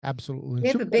Absolutely. We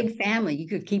have So, a big family. You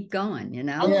could keep going, you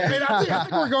know? okay, Yeah. I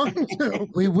think we're going to.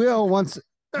 We will once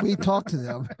we talk to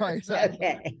them. Exactly.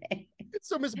 Okay.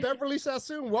 So, Miss Beverly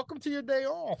Sassoon, welcome to your day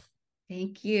off.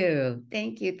 Thank you.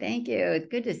 Thank you. Thank you. It's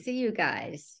good to see you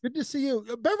guys. Good to see you.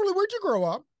 Beverly, where'd you grow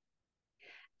up?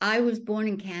 I was born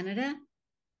in Canada,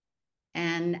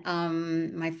 and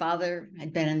my father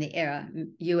had been in the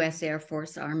U.S. Air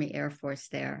Force, Army Air Force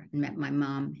there, and met my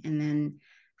mom. And then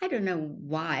I don't know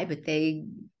why, but they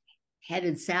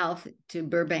headed south to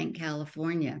Burbank,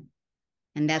 California,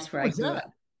 and that's where What I was grew that?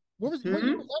 up. What year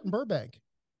Hmm? was that in Burbank?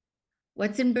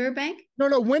 What's in Burbank? No,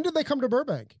 no. When did they come to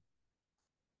Burbank?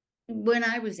 When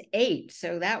I was 8,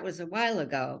 so that was a while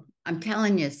ago. I'm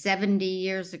telling you, 70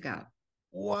 years ago.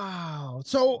 Wow.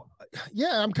 So,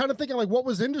 yeah, I'm kind of thinking like, what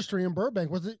was industry in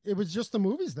Burbank? Was it? It was just the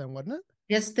movies then, wasn't it?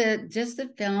 Just the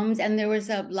films, and there was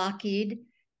a Lockheed,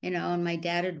 and my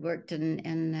dad had worked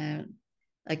in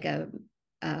like a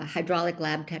hydraulic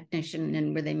lab technician,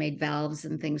 and where they made valves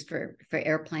and things for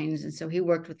airplanes, and so he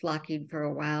worked with Lockheed for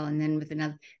a while, and then with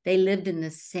another. They lived in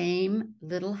the same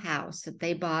little house that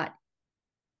they bought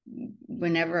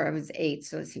whenever I was 8.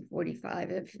 So let's see,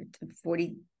 45,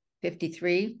 40,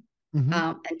 53, Hmm.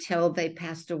 until they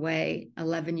passed away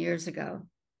 11 years ago.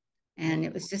 And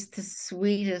it was just the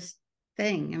sweetest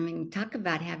thing. I mean, talk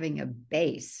about having a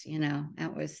base,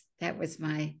 that was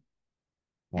my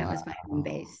home Wow.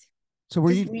 base. So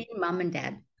were Just you me, mom and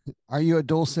dad. are you a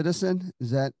dual citizen?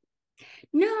 Is that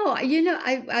No,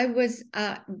 I was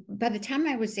by the time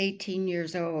I was 18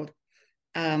 years old,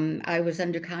 I was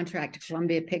under contract to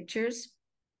Columbia Pictures.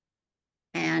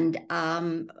 And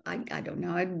I don't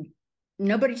know.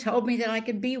 Nobody told me that I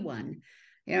could be one,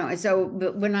 So,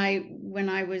 but when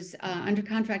I was under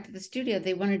contract at the studio,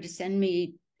 they wanted to send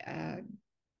me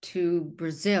to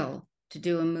Brazil to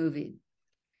do a movie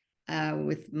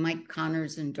with Mike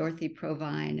Connors and Dorothy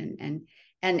Provine,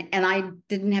 and I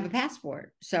didn't have a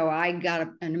passport, so I got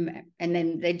and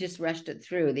then they just rushed it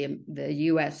through the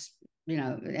U.S.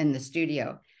 in the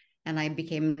studio, and I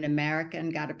became an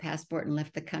American, got a passport, and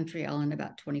left the country all in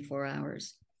about 24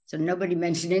 hours. So nobody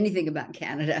mentioned anything about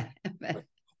Canada, but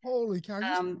Holy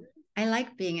cow! I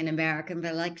like being an American, but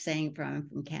I like saying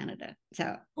from Canada. So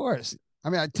of course. I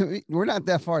mean, to me, we're not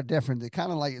that far different. They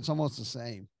kind of like it's almost the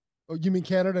same. Oh, you mean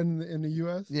Canada in the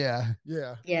U.S.? Yeah.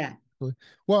 Yeah. yeah.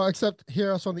 Well, except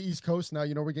here us on the East Coast now,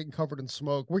 we're getting covered in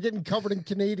smoke. We're getting covered in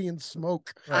Canadian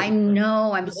smoke I right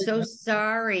know. I'm right so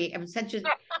sorry. I'm such a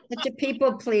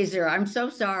people pleaser. I'm so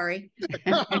sorry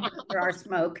now. for our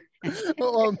smoke.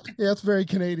 Yeah, it's very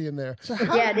Canadian there. So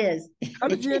Yeah, it is. how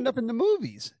did you end up in the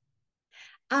movies?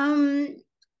 um,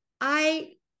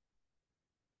 I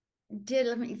did.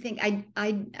 Let me think.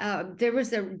 There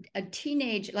was a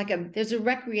teenage there's a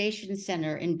recreation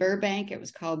center in Burbank. It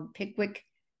was called Pickwick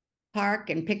Park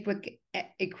and Pickwick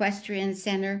Equestrian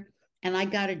Center, and I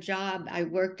got a job. I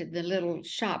worked at the little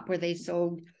shop where they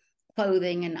sold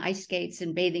clothing and ice skates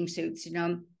and bathing suits,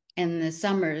 in the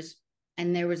summers.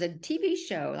 And there was a TV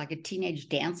show, like a teenage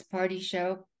dance party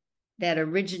show that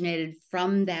originated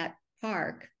from that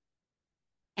park.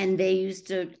 And they used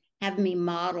to have me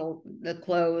model the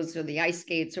clothes or the ice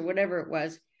skates or whatever it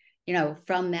was,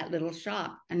 from that little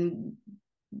shop. And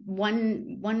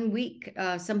one week,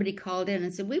 somebody called in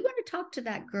and said, "We want to talk to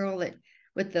that girl that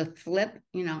with the flip,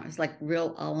 it's like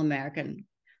real all American,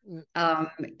 um,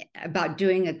 about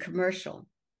doing a commercial."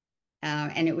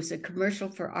 And it was a commercial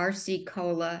for RC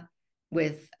Cola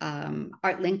with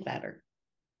Art Linkletter.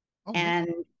 Oh, wow. And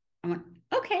I went,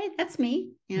 okay, that's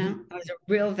me. I was a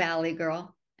real Valley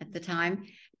girl at the time.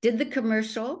 Did the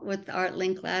commercial with Art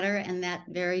Linkletter, and that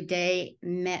very day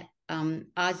met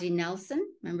Ozzie Nelson,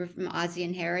 remember from Ozzie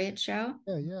and Harriet show?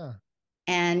 Yeah, yeah.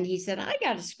 And he said, I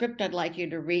got a script I'd like you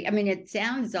to read. I mean, it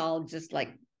sounds all just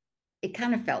like it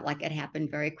kind of felt like it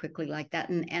happened very quickly like that.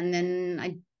 And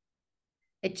then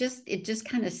it just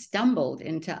kind of stumbled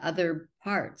into other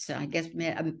parts. So I guess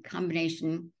a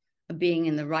combination of being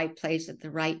in the right place at the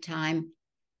right time.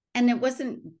 And it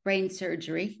wasn't brain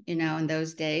surgery, in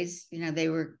those days. They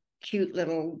were cute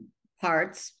little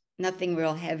parts, nothing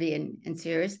real heavy and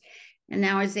serious. And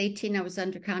now I was 18. I was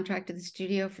under contract at the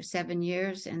studio for 7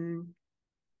 years, and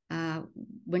uh,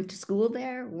 went to school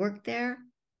there, worked there.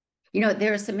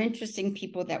 There are some interesting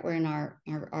people that were in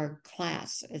our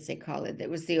class, as they call it. It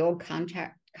was the old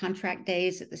contract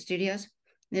days at the studios.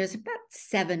 There's about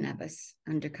 7 of us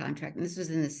under contract, and this was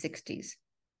in the 60s.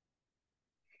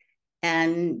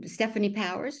 And Stephanie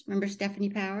Powers, remember Stephanie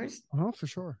Powers? Oh, for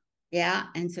sure. Yeah,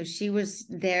 and so she was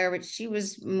there, but she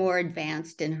was more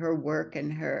advanced in her work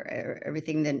and her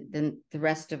everything than the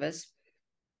rest of us.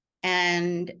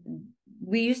 And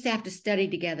we used to have to study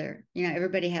together.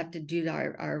 Everybody had to do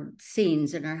our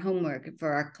scenes and our homework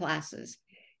for our classes.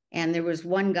 And there was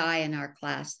one guy in our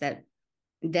class that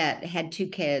had two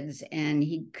kids, and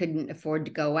he couldn't afford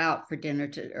to go out for dinner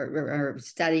or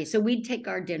study. So we'd take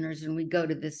our dinners and we'd go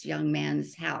to this young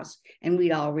man's house and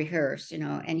we'd all rehearse,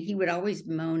 and he would always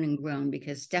moan and groan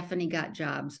because Stephanie got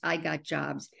jobs. I got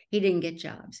jobs. He didn't get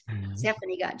jobs.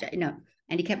 Stephanie got jobs,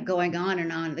 and he kept going on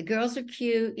and on. The girls are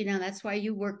cute. That's why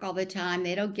you work all the time.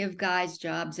 They don't give guys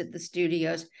jobs at the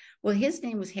studios. Well, his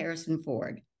name was Harrison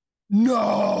Ford.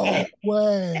 No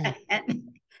way.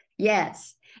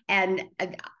 Yes. And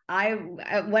I,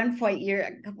 at one point,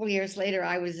 a couple of years later,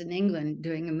 I was in England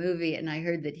doing a movie, and I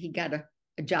heard that he got a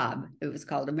job. It was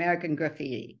called American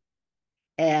Graffiti.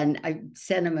 And I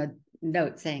sent him a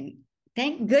note saying,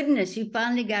 "Thank goodness you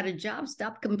finally got a job.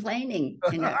 Stop complaining."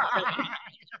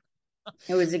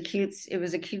 It was a cute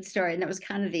story. And it was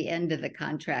kind of the end of the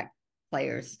contract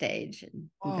player stage.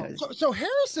 So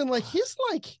Harrison,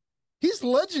 he's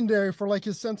legendary for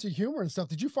his sense of humor and stuff.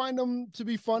 Did you find him to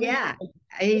be funny? Yeah,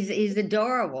 he's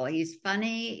adorable. He's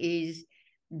funny. He's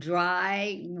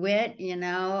dry wit.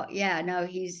 Yeah, no,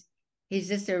 he's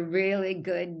just a really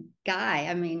good guy.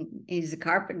 I mean, he's a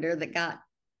carpenter that got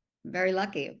very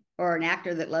lucky, or an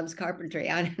actor that loves carpentry.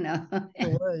 I don't know.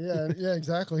 Yeah,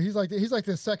 exactly. He's like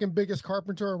the second biggest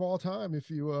carpenter of all time. If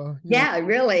you,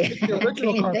 really, when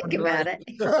you think about it.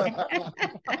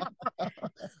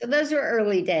 So those were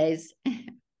early days.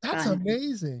 That's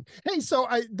amazing. Hey, so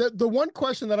the one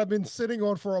question that I've been sitting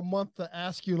on for a month to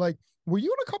ask you, were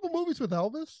you in a couple movies with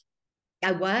Elvis?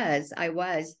 I was.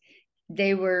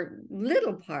 They were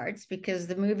little parts, because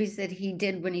the movies that he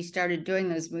did when he started doing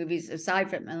those movies, aside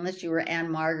from, unless you were Anne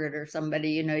Margaret or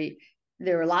somebody,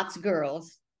 there were lots of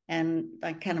girls and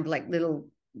kind of like little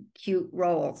cute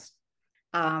roles.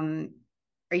 Are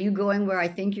you going where I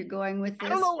think you're going with this?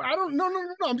 I don't know.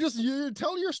 No. I'm just, you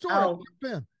tell your story. Oh,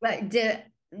 but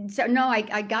so no,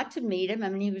 I got to meet him. I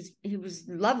mean, he was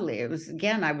lovely. It was,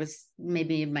 again, I was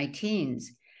maybe in my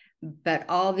teens, but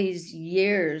all these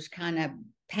years kind of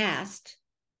passed,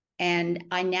 and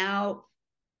I now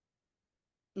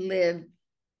my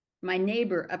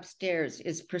neighbor upstairs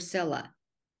is Priscilla.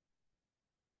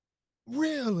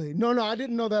 Really? No, I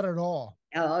didn't know that at all.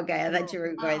 Oh, okay. I thought you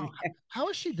were going there. How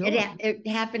is she doing? It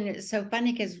happened. It's so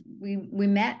funny because we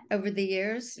met over the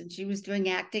years, and she was doing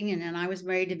acting, and then I was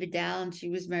married to Vidal, and she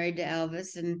was married to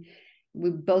Elvis, and we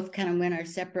both kind of went our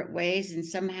separate ways. And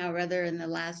somehow or other, in the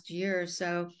last year or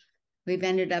so, we've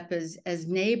ended up as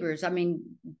neighbors. I mean,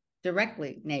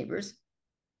 directly neighbors,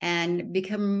 and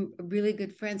become really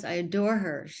good friends. I adore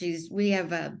her. She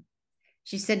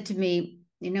said to me,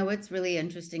 what's really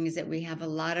interesting is that we have a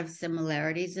lot of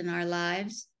similarities in our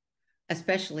lives,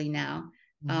 especially now.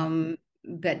 Mm-hmm.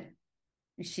 But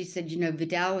she said,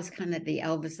 Vidal was kind of the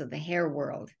Elvis of the hair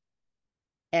world.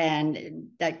 And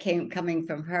that coming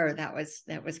from her, that was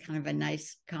kind of a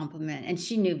nice compliment. And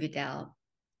she knew Vidal.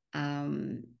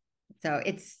 So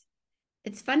it's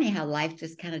funny how life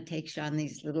just kind of takes you on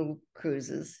these little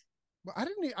cruises. Well, I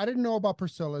didn't know about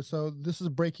Priscilla, so this is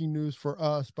breaking news for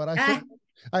us. But I said,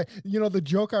 the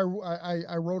joke I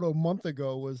wrote a month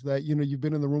ago was that you've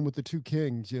been in the room with the two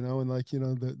kings, and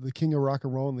the king of rock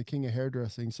and roll and the king of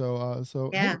hairdressing. So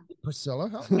yeah, hey, Priscilla.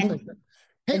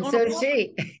 Hey, and so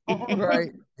she.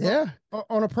 Right. Yeah.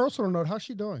 On a personal note, how's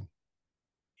she doing?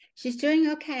 She's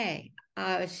doing okay.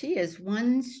 She is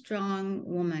one strong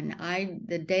woman.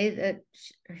 The day that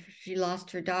she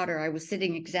lost her daughter, I was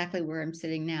sitting exactly where I'm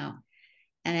sitting now,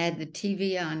 and I had the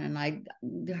TV on, and I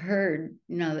heard,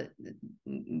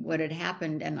 what had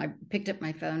happened, and I picked up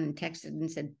my phone and texted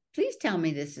and said, "Please tell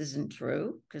me this isn't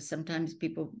true," because sometimes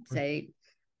people say.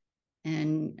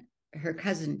 And her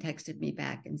cousin texted me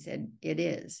back and said, "It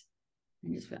is."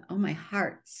 And just went, oh, my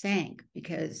heart sank,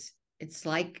 because it's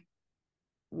like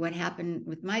what happened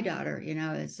with my daughter,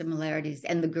 the similarities,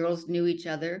 and the girls knew each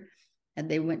other,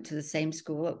 and they went to the same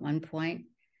school at one point.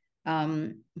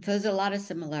 So there's a lot of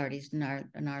similarities in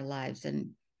our lives, and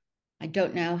I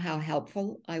don't know how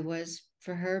helpful I was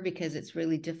for her, because it's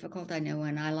really difficult. I know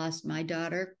when I lost my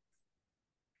daughter,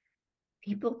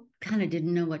 people kind of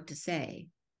didn't know what to say,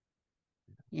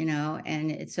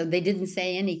 and so they didn't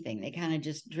say anything. They kind of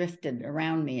just drifted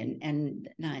around me,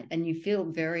 and you feel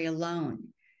very alone.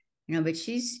 But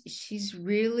she's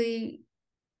really,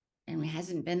 and it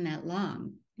hasn't been that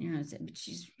long, but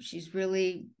she's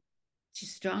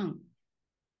strong.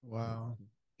 Wow.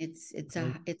 There's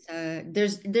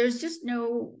just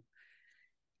no,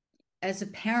 as a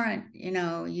parent,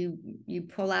 you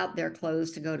pull out their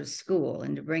clothes to go to school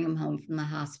and to bring them home from the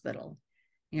hospital,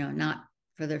 not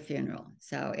for their funeral.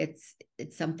 So it's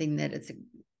something that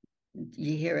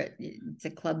you hear it. It's a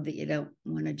club that you don't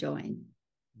want to join.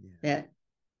 Yeah. That,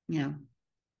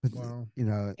 Wow.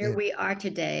 Here we are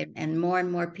today, and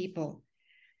more people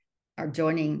are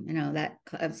joining, that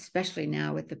club, especially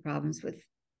now with the problems with,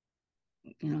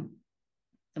 some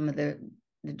of the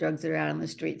drugs that are out on the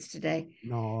streets today.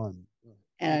 No.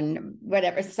 And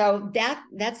whatever. So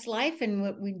that's life. And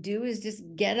what we do is just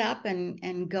get up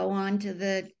and go on to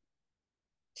the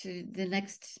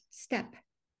next step.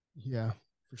 Yeah,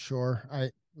 for sure.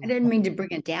 I didn't mean to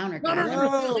bring it down or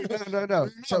no.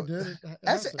 So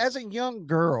as a young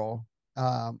girl,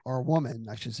 or woman,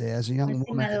 I should say, as a young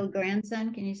woman. My little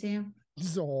grandson, can you see him?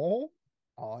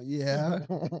 Oh yeah.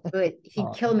 But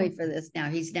he'd kill me for this now.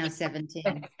 He's now 17.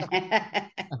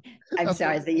 I'm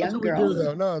sorry, as a young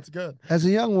girl. No, it's good. As a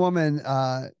young woman,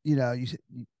 and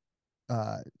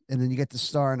then you get to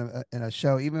star in a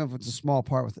show, even if it's a small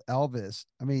part with Elvis.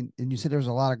 I mean, and you said there was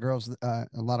a lot of girls, a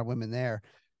lot of women there.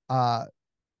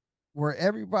 Were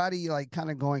everybody like kind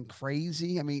of going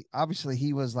crazy? I mean, obviously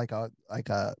he was like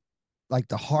the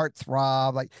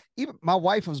heartthrob. Like, even my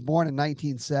wife was born in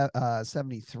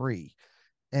 1973.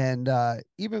 And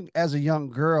even as a young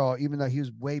girl, even though he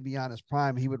was way beyond his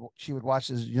prime, she would watch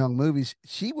his young movies.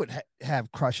 She would have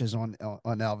crushes on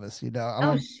Elvis,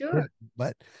 Oh, sure.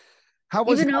 But how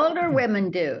was even older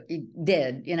women did,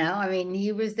 I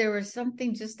mean, there was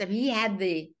something he had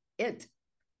the it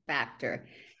factor,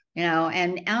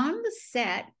 and on the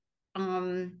set,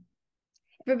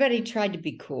 everybody tried to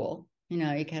be cool. You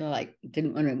kind of like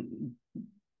didn't want to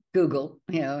Google,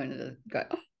 and go,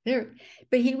 oh, there,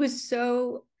 but he was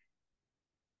so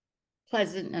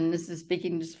pleasant, and this is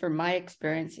speaking just from my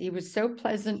experience. He was so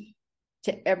pleasant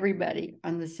to everybody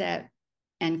on the set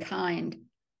and kind,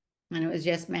 and it was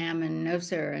yes, ma'am, and no,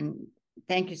 sir, and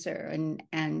thank you, sir,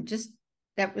 and just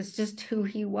that was just who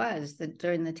he was. That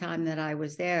during the time that I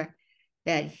was there,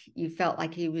 that you felt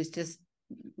like he was just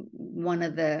one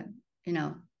of the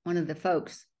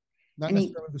folks, not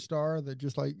necessarily the star, that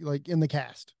just like in the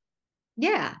cast.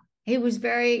 Yeah, he was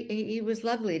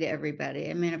lovely to everybody.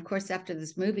 I mean, of course, after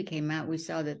this movie came out, we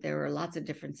saw that there were lots of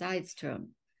different sides to him.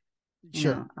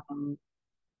 Sure.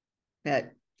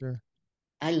 But sure.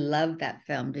 I love that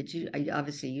film. Did you?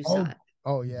 Obviously, you saw it.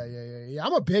 Oh yeah.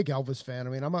 I'm a big Elvis fan. I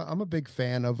mean, I'm a big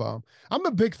fan of I'm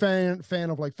a big fan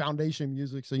of like foundation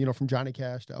music. So from Johnny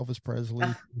Cash to Elvis Presley,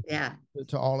 yeah,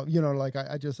 to all of like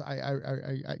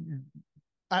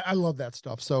I love that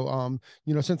stuff. So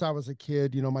since I was a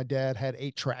kid, my dad had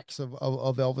 8 tracks of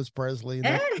Elvis Presley,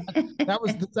 and that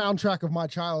was the soundtrack of my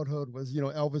childhood, was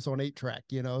Elvis on 8 track.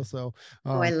 So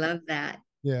I love that.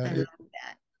 Yeah, I love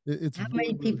that. It's how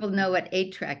many people know what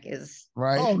 8 track is?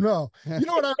 Right. Oh no. You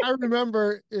know what I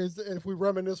remember is, if we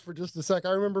reminisce for just a sec,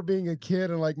 I remember being a kid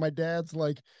and like my dad's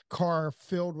like car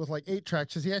filled with like 8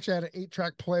 tracks, because he actually had an 8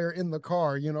 track player in the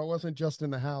car. It wasn't just in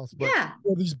the house, but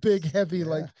these big heavy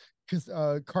like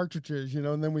cartridges,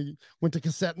 and then we went to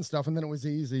cassette and stuff, and then it was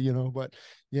easy, but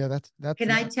yeah, that's Can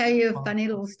I tell you a funny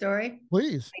little story?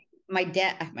 Please. My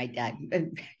dad,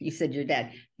 you said your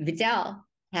dad, Vidal,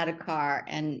 had a car,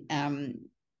 and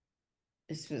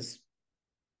this was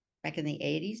back in the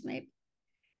 80s, maybe.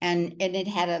 And it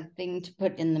had a thing to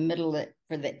put in the middle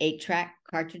for the 8 track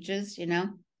cartridges,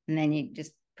 and then you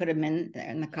just put them in there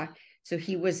in the car. So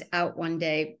he was out one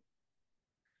day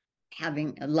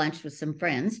having a lunch with some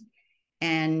friends,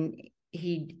 and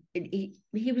he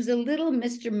was a little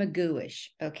Mr.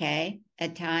 Magoo-ish, okay,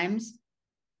 at times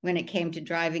when it came to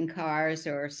driving cars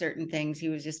or certain things. He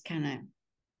was just kind of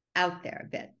out there a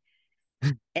bit.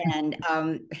 And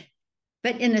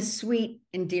but in a sweet,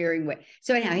 endearing way.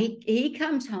 So anyhow, he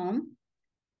comes home,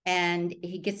 and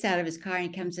he gets out of his car and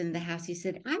he comes into the house. He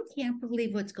said, I can't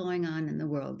believe what's going on in the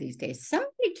world these days.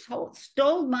 Somebody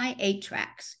stole my 8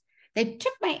 tracks. They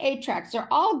took my 8 tracks. They're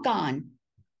all gone.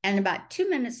 And about 2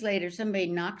 minutes later, somebody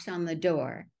knocks on the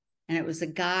door, and it was a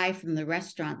guy from the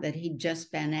restaurant that he'd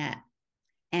just been at.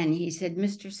 And he said,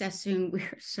 Mr. Sassoon,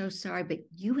 we're so sorry, but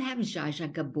you have Zsa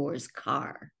Zsa Gabor's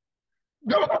car.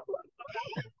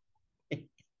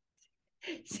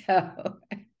 So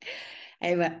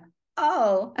I went,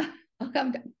 oh,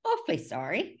 I'm awfully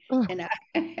sorry.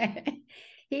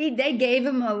 They gave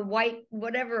him a white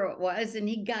whatever it was, and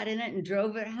he got in it and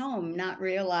drove it home, not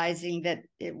realizing that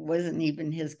it wasn't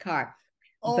even his car.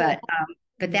 But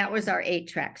that was our 8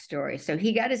 track story. So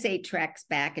he got his 8 tracks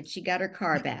back, and she got her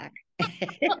car back.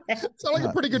 Sounds like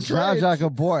a pretty good trade. Zsa Zsa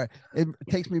Gabor. It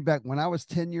takes me back when I was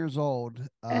 10 years old.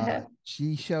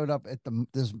 She showed up at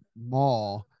this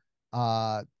mall,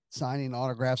 signing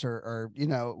autographs or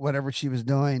whatever she was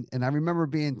doing. And I remember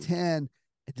being 10,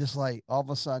 it just like all of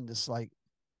a sudden, just like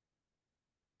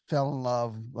fell in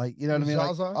love, like, you know what I With mean?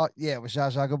 Like, Zaza? oh yeah, with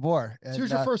Zsa Zsa Gabor. She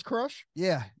was your first crush?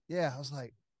 Yeah, yeah. I was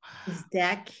like, Is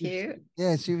that cute?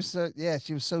 yeah, she was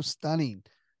so stunning.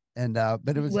 And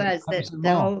but it was at Was that Hudson the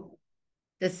Mall. whole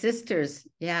the sisters?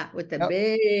 Yeah, with the Yep.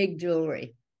 big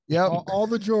jewelry. Yep. All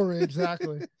the jewelry,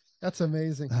 exactly. That's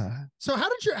amazing. Uh, So how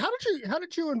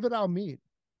did you and Vidal meet?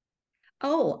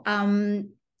 Oh,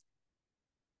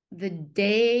 the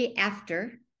day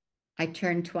after I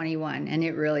turned 21, and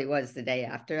it really was the day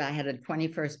after. I had a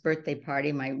 21st birthday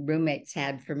party my roommates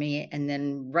had for me, and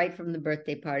then right from the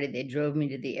birthday party, they drove me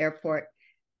to the airport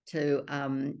to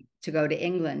go to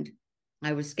England.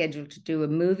 I was scheduled to do a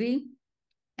movie,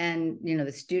 and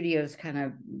the studios kind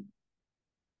of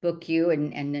book you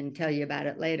and then tell you about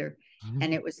it later.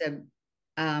 And it was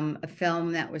a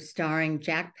film that was starring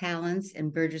Jack Palance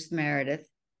and Burgess Meredith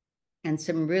and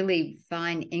some really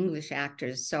fine English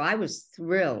actors. So I was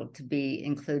thrilled to be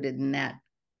included in that,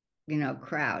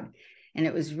 crowd. And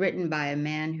it was written by a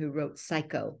man who wrote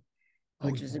Psycho,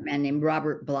 which was a man named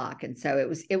Robert Bloch. And so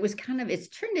it's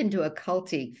turned into a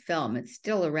culty film. It's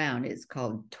still around. It's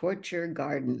called Torture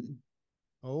Garden.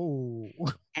 Oh.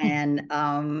 And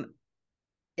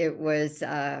it was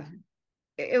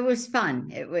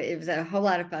fun. It was a whole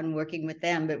lot of fun working with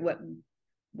them. But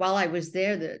while I was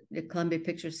there, the Columbia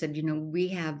Pictures said, we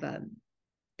have a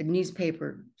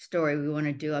newspaper story we want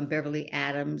to do on Beverly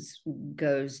Adams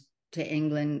goes to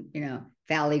England,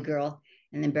 Valley Girl,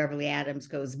 and then Beverly Adams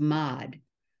goes Maud.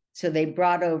 So they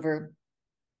brought over,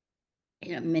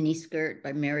 Mini Skirt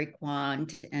by Mary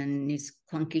Quant and these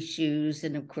clunky shoes,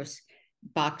 and of course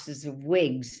boxes of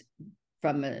wigs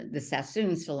from the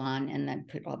Sassoon salon, and then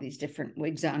put all these different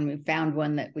wigs on. We found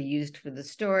one that we used for the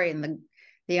story, and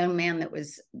the young man that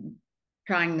was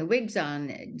trying the wigs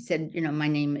on said, my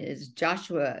name is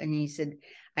Joshua, and he said,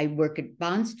 I work at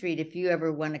Bond Street. If you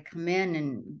ever want to come in,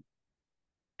 and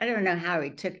I don't know how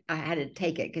I had to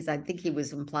take it because I think he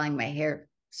was implying my hair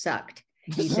sucked.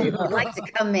 He said, if you'd like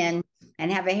to come in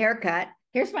and have a haircut,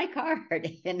 here's my card,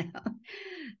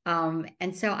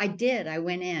 And so I did. I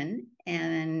went in,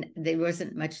 and there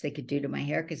wasn't much they could do to my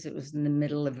hair because it was in the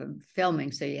middle of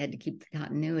filming, so you had to keep the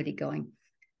continuity going.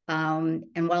 And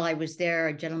while I was there,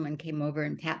 a gentleman came over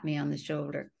and tapped me on the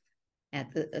shoulder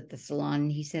at the salon.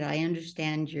 He said, I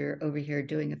understand you're over here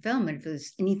doing a film, and if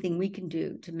there's anything we can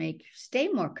do to make you stay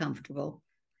more comfortable,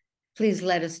 please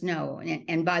let us know.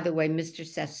 And by the way, Mr.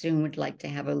 Sassoon would like to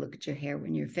have a look at your hair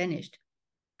when you're finished.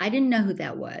 I didn't know who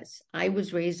that was. I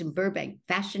was raised in Burbank.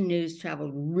 Fashion news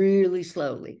traveled really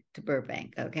slowly to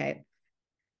Burbank, okay?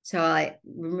 So I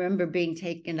remember being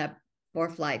taken up 4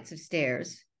 flights of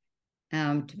stairs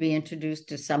to be introduced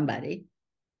to somebody.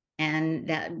 And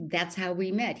that's how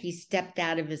we met. He stepped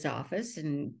out of his office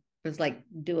and was like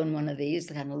doing one of these,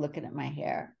 kind of looking at my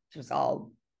hair. It was all,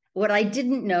 what I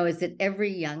didn't know is that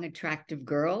every young, attractive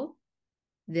girl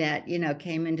that,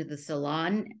 came into the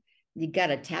salon, you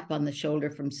got a tap on the shoulder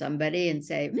from somebody and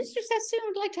say, Mr. Sassoon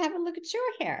would like to have a look at your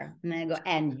hair. And I go,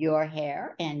 and your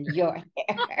hair, and your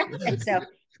hair. And so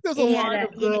there's a lot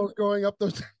of girls going up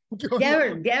those.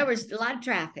 There was a lot of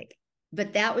traffic,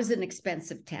 but that was an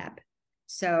expensive tap.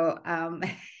 So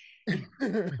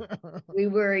we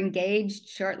were engaged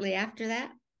shortly after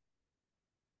that.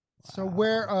 So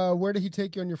where did he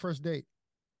take you on your first date?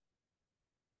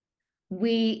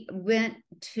 We went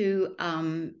to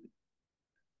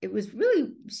it was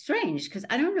really strange because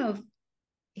I don't know if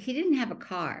he didn't have a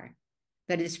car,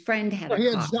 but his friend had a car. He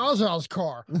had Zaza's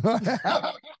car.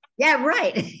 Yeah,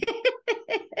 right.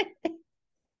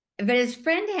 But his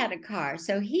friend had a car.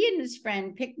 So he and his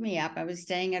friend picked me up. I was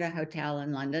staying at a hotel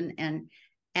in London,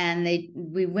 and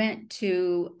we went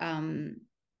to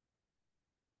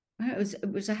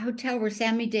it was a hotel where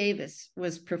Sammy Davis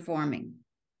was performing.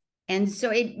 And so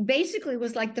it basically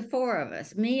was like the 4 of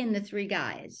us, me and the 3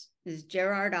 guys. There's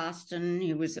Gerard Austin,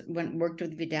 who worked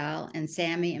with Vidal, and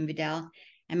Sammy and Vidal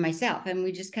and myself. And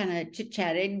we just kind of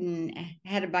chit-chatted and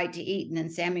had a bite to eat. And then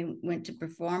Sammy went to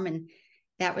perform, and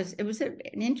it was an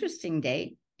interesting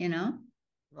date, Right.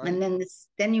 And then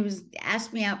he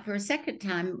asked me out for a second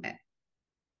time,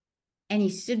 and he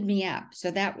stood me up.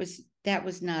 So that was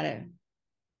not a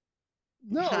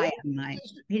high on mine.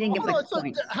 He didn't get much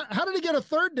points. How did he get a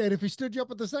third date if he stood you up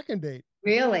at the second date?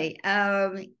 Really?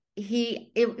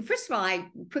 First of all, I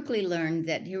quickly learned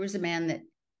that here was a man that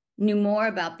knew more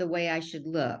about the way I should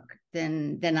look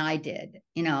than I did.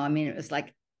 It was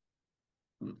like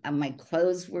my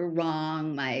clothes were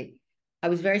wrong. I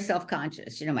was very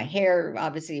self-conscious. My hair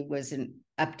obviously wasn't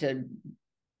up to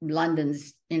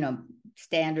London's,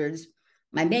 standards.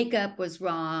 My makeup was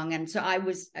wrong. And so I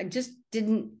just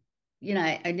didn't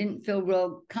I didn't feel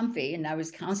real comfy, and I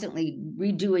was constantly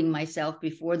redoing myself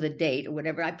before the date or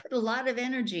whatever. I put a lot of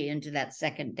energy into that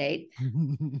second date.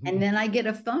 And then I get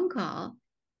a phone call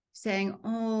saying,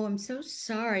 "Oh, I'm so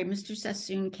sorry. Mr.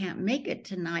 Sassoon can't make it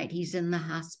tonight. He's in the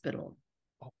hospital."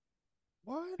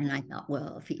 What? And I thought,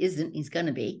 well, if he isn't, he's going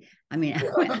to be. I mean, I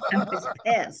was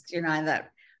pissed. I thought,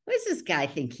 what does this guy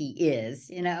think he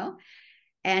is?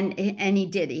 And he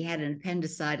did. He had an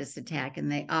appendicitis attack,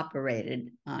 and they operated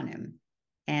on him.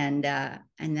 And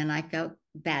then I felt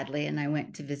badly, and I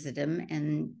went to visit him,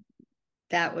 and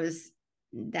that was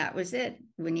it.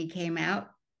 When he came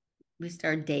out, we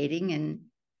started dating,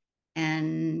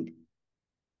 and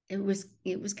it was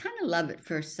kind of love at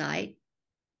first sight.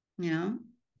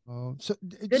 Oh,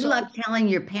 Good luck telling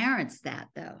your parents that,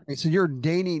 though. So you're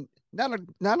dating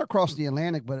not across the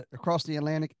Atlantic, but across the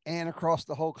Atlantic and across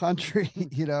the whole country.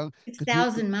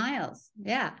 6,000 miles.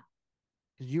 Yeah.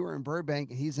 Because you were in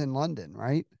Burbank and he's in London,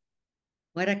 right?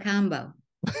 What a combo.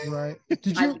 Right.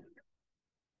 Did you?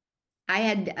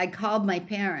 I called my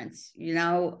parents,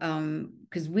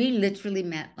 because we literally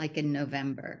met like in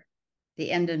November,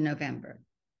 the end of November.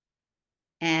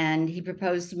 And he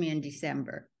proposed to me in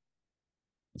December.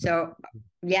 So,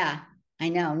 yeah, I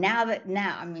know.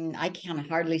 I mean, I can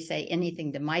hardly say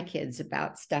anything to my kids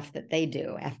about stuff that they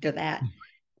do after that.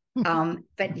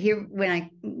 But here, when I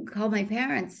called my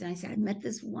parents and I said, I met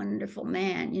this wonderful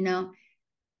man,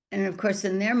 and of course,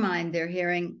 in their mind, they're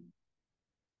hearing,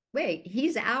 wait,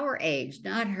 he's our age,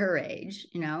 not her age.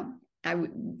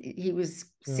 He was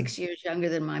 6 years younger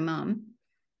than my mom.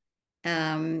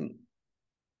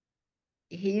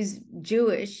 He's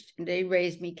Jewish, and they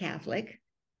raised me Catholic.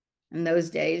 In those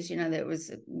days, that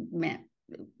was meant,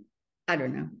 I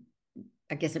don't know.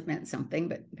 I guess it meant something,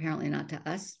 but apparently not to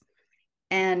us.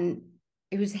 And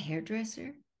it was a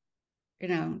hairdresser.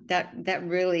 That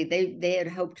really, they had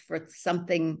hoped for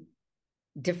something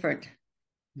different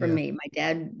for me. My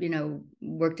dad,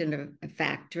 worked in a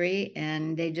factory,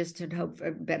 and they just had hoped for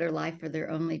a better life for their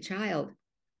only child.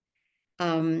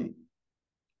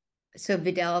 So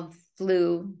Vidal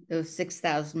flew those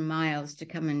 6,000 miles to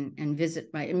come and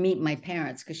meet my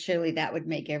parents, because surely that would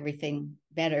make everything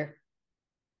better.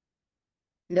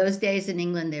 In those days in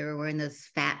England, they were wearing those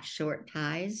fat, short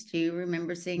ties. Do you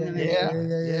remember seeing them?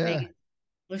 Yeah.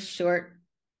 Those short,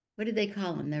 what did they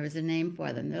call them? There was a name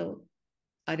for them.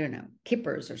 I don't know,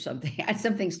 kippers or something,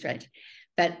 something strange.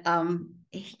 But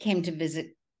he came to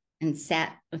visit and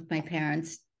sat with my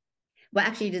parents. Well,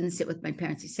 actually, he didn't sit with my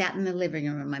parents. He sat in the living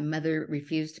room, and my mother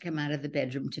refused to come out of the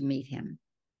bedroom to meet him.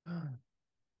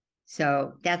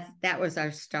 So that was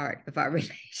our start of our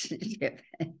relationship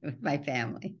with my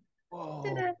family.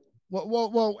 Whoa.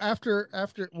 Well, after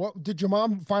what, did your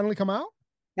mom finally come out?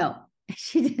 No,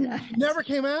 she did not. She never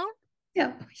came out?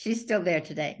 No, she's still there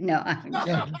today. No,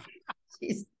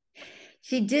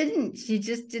 she didn't. She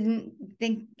just didn't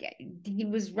think he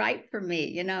was right for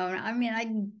me. I mean, I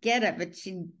get it, but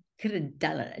she could have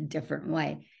done it a different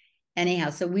way. Anyhow,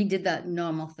 so we did the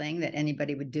normal thing that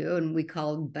anybody would do, and we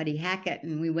called Buddy Hackett,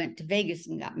 and we went to Vegas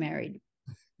and got married.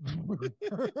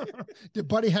 Did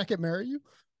Buddy Hackett marry you?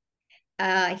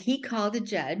 He called a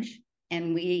judge,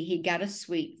 and he got a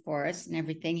suite for us and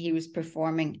everything. He was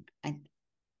performing, I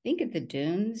think, at the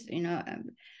Dunes,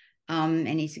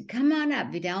 and he said, "Come on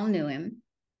up." Vidal knew him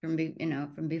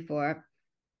from before,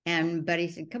 and Buddy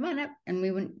said, "Come on up," and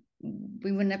we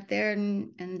went up there,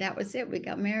 and that was it. We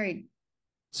got married.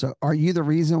 So, are you the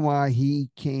reason why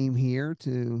he came here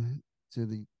to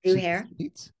the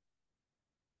States?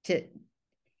 To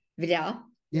Vidal?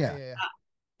 Yeah.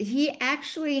 He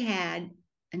actually had,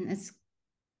 and that's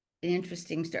an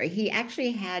interesting story. He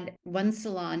actually had one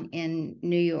salon in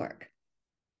New York,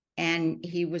 and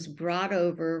he was brought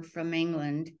over from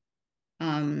England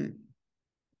by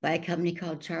a company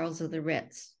called Charles of the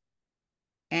Ritz.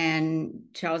 And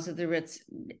Charles of the Ritz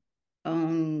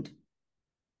owned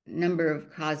a number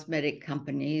of cosmetic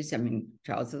companies. I mean,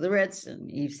 Charles of the Ritz and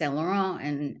Yves Saint Laurent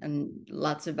and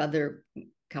lots of other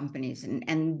companies.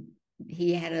 And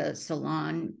he had a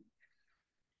salon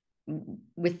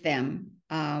with them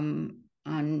on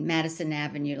Madison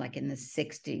Avenue, like in the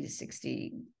 60s,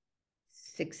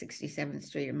 67th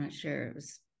Street. I'm not sure. It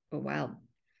was a while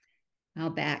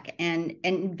back. And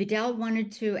Vidal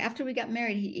wanted to, after we got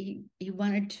married, he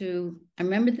wanted to, I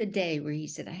remember the day where he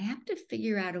said, I have to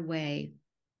figure out a way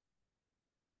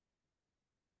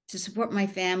to support my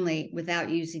family without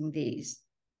using these.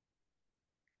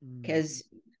 Because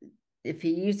if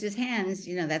he used his hands,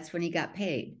 that's when he got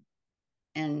paid.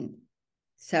 And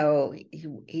so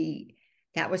he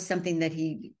that was something that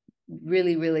he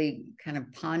really, really kind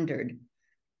of pondered.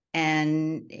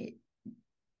 And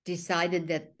decided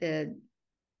that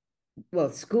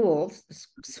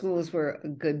schools were a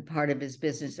good part of his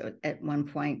business at one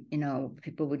point.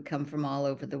 People would come from all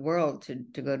over the world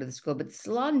to go to the school, but the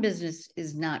salon business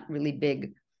is not really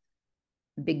big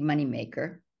money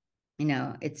maker.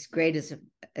 It's great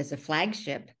as a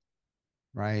flagship,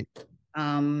 right?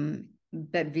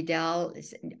 But Vidal,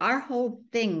 our whole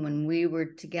thing when we were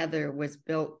together was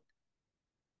built.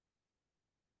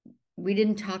 We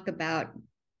didn't talk about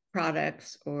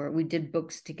products, or we did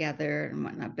books together and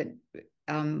whatnot, but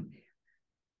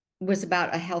was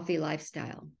about a healthy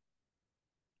lifestyle.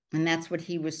 And that's what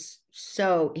he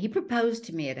proposed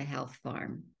to me at a health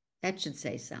farm. That should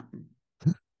say something.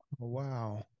 Oh,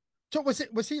 wow. So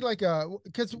was he like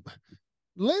because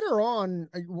later on,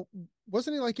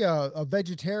 wasn't he like a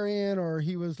vegetarian, or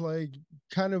he was like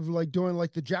kind of like doing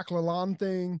like the Jack LaLanne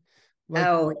thing?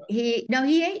 Like, he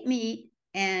ate meat,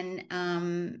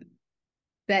 and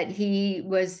but he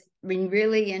was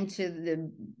really into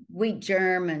the wheat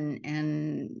germ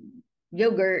and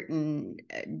yogurt and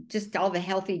just all the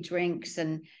healthy drinks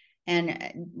and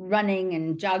running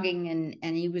and jogging,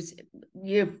 and he was,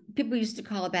 people used to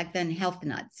call it back then health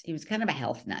nuts. He was kind of a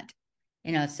health nut,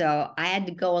 so I had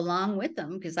to go along with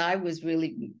him because I was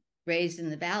really raised in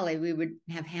the Valley. We would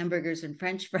have hamburgers and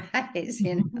French fries.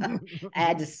 I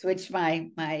had to switch my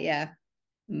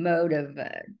mode of,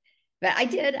 but I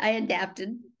did. I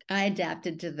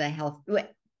adapted to the health.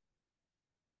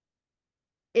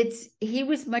 He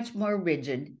was much more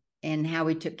rigid in how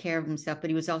he took care of himself,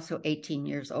 but he was also 18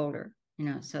 years older,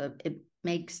 so it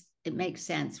makes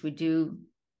sense. We do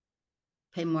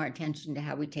pay more attention to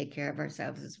how we take care of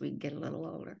ourselves as we get a little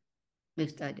older. At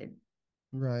least I did.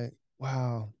 Right.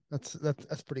 Wow. That's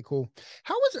pretty cool.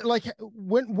 How was it like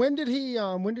when did he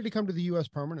come to the US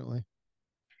permanently?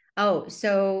 Oh,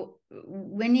 so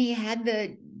when he had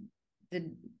the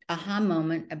aha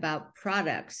moment about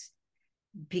products,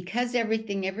 because every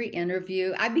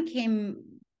interview,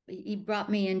 he brought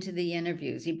me into the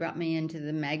interviews. He brought me into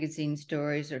the magazine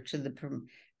stories or to the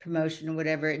promotion or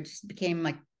whatever. It just became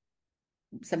like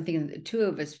something the two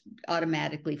of us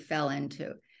automatically fell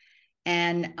into.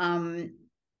 And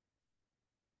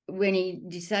when he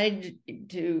decided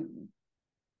to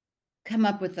come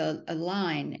up with a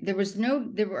line, there were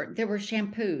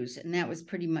shampoos, and that was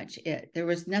pretty much it. There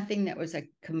was nothing that was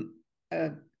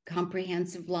a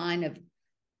comprehensive line of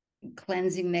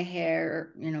cleansing the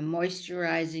hair,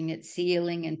 moisturizing it,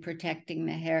 sealing and protecting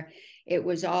the hair. It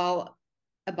was all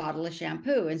a bottle of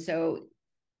shampoo. And so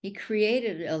he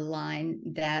created a line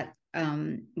that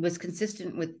was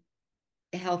consistent with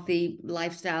healthy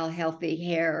lifestyle, healthy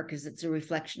hair, because it's a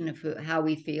reflection of how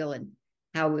we feel and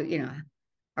how we,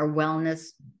 our wellness.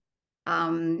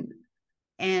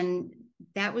 And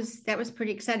that was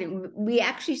pretty exciting. We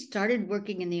actually started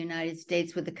working in the United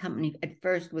States with the company at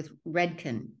first with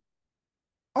Redken.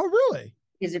 Oh, really?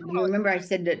 Because if you remember, I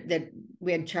said that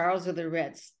we had Charles of the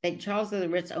Ritz. Charles of the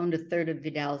Ritz owned a third of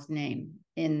Vidal's name,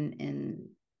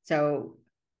 so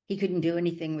he couldn't do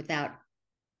anything without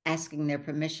asking their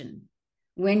permission.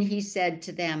 When he said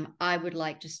to them, "I would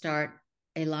like to start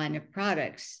a line of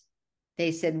products,"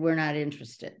 they said, "We're not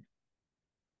interested."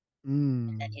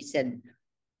 And then he said,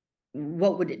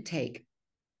 "What would it take?"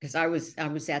 Because I was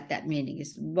at that meeting. He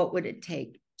said, "What would it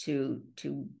take to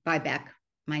buy back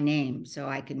my name so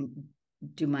I can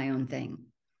do my own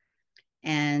thing?"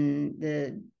 And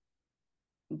the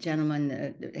gentleman,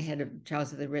 the head of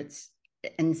Charles of the Ritz,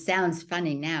 and it sounds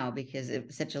funny now because it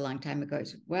was such a long time ago, he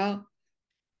said, "Well,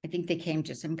 I think they came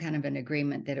to some kind of an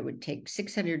agreement that it would take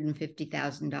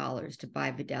 $650,000 to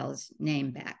buy Vidal's name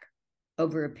back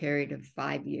over a period of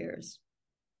 5 years."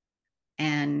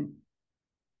 And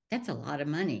that's a lot of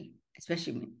money,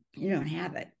 especially when you don't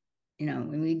have it.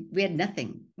 When we had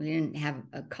nothing. We didn't have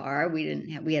a car. We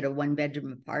had a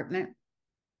 1-bedroom apartment.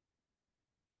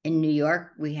 In New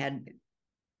York, we had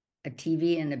a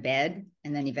TV and a bed,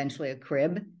 and then eventually a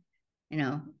crib,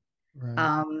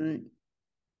 Right.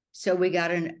 So we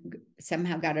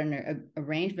somehow got an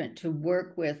arrangement to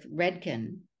work with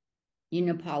Redken.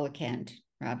 Paula Kent,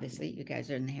 obviously. You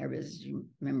guys are in the hair business. You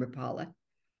remember Paula.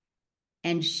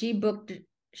 And she booked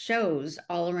shows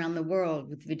all around the world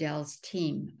with Vidal's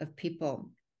team of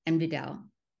people and Vidal.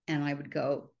 And I would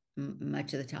go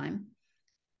much of the time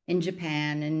in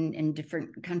Japan and in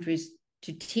different countries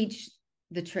to teach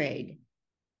the trade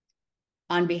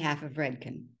on behalf of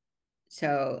Redken.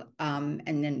 So, and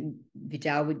then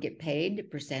Vidal would get paid a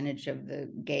percentage of the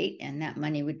gate, and that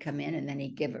money would come in, and then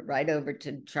he'd give it right over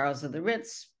to Charles of the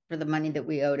Ritz for the money that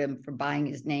we owed him for buying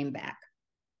his name back.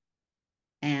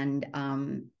 And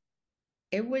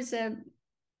it was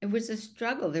it was a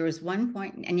struggle. There was one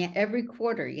point, and yet every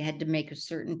quarter you had to make a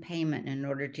certain payment in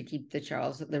order to keep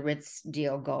the Ritz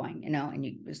deal going,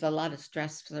 and there's a lot of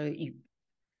stress. So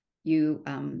you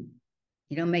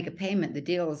don't make a payment, the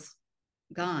deal's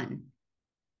gone.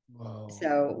 Whoa.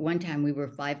 So one time we were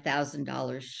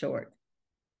 $5,000 short,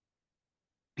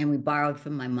 and we borrowed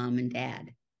from my mom and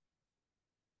dad,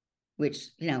 which,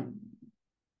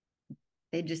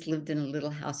 they just lived in a little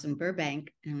house in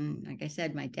Burbank. And like I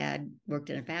said, my dad worked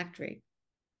in a factory.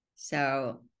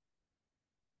 So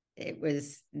it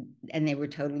was, and they were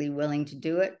totally willing to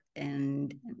do it.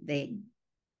 And they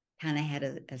kind of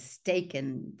had a stake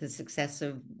in the success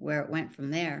of where it went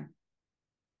from there.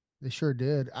 They sure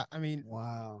did. I mean,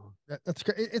 Wow. that's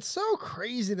it's so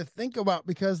crazy to think about,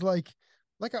 because like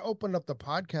I opened up the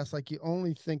podcast, like you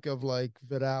only think of like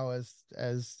Vidal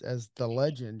as the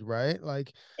legend, right?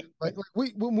 Like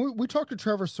we talked to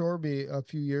Trevor Sorby a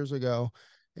few years ago,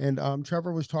 and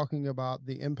Trevor was talking about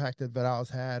the impact that Vidal's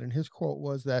had, and his quote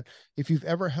was that if you've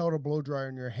ever held a blow dryer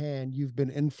in your hand, you've been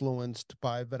influenced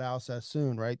by Vidal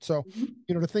Sassoon, right? So,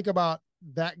 to think about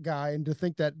that guy, and to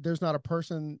think that there's not a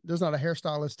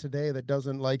hairstylist today that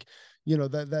doesn't like,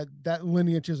 that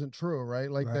lineage isn't true,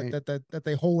 right? Like Right. that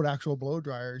they hold actual blow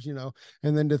dryers,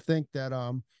 and then to think that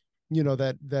you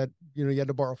had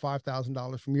to borrow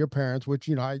 $5,000 from your parents, which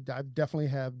I definitely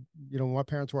have. When my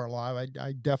parents were alive,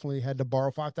 I definitely had to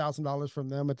borrow $5,000 from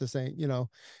them at the same,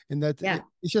 and that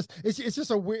it's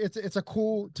just a weird, it's a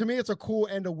cool, to me it's a cool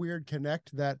and a weird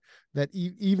connect that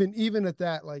even at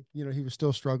that, like, he was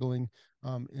still struggling.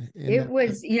 It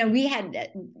was, we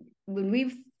had, when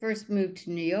we first moved to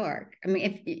New York, I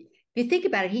mean, if you think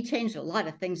about it, he changed a lot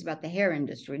of things about the hair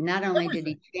industry. Not only did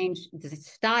he change the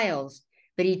styles,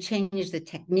 but he changed the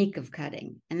technique of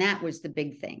cutting. And that was the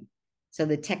big thing. So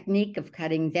the technique of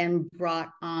cutting then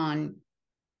brought on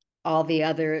all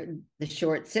the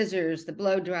short scissors, the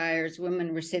blow dryers.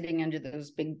 Women were sitting under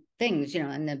those big things,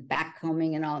 and the back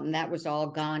combing and all, and that was all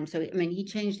gone. So, I mean, he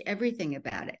changed everything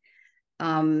about it.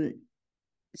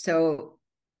 So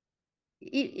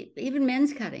even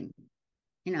men's cutting,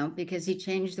 because he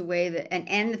changed the way that,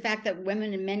 and the fact that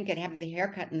women and men could have the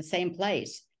haircut in the same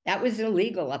place. That was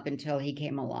illegal up until he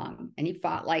came along, and he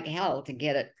fought like hell to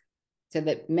get it so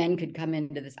that men could come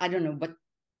into this. I don't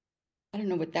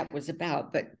know what that was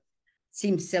about, but it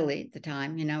seemed silly at the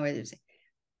time,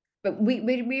 but we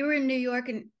were in New York,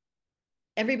 and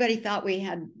everybody thought we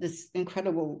had this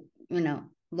incredible,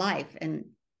 life, and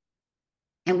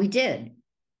we did.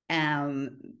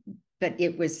 But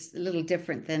it was a little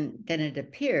different than it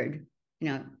appeared.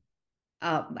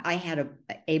 I had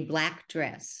a black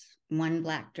dress, one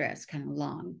black dress, kind of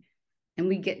long, and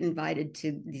we get invited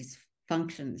to these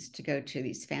functions, to go to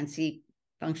these fancy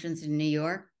functions in New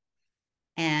York.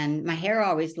 And my hair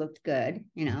always looked good,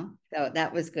 so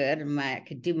that was good. And I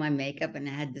could do my makeup, and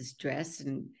I had this dress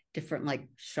and different like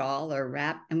shawl or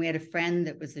wrap. And we had a friend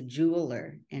that was a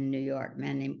jeweler in New York, a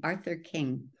man named Arthur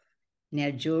King. And he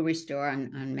had a jewelry store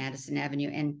on Madison Avenue.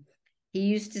 And he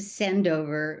used to send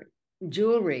over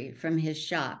jewelry from his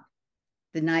shop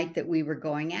the night that we were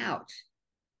going out.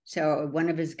 So one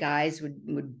of his guys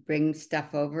would bring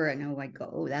stuff over, and I'd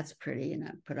go, oh, that's pretty. And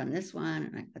I put on this one,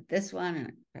 and I put this one, and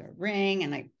I put a ring,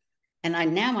 and I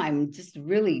now I'm just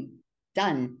really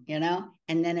done,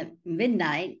 And then at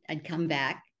midnight, I'd come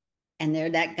back, and there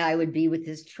that guy would be with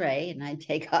his tray, and I'd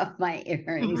take off my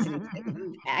earrings and take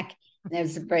them back.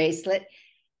 There's a bracelet.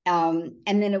 And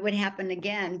then it would happen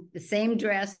again, the same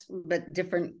dress, but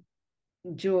different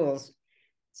jewels.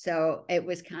 So it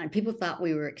was kind of, people thought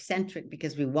we were eccentric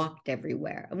because we walked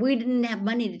everywhere. We didn't have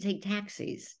money to take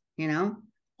taxis,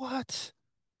 What?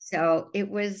 So it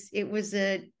was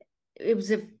a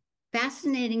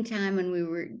fascinating time when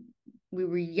we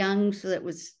were young. So it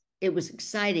was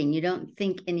exciting. You don't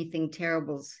think anything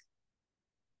terrible's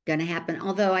going to happen.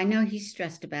 Although I know he's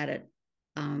stressed about it.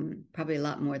 Probably a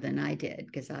lot more than I did,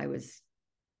 because I was,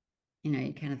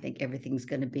 you kind of think everything's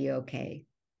going to be okay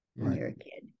when you're a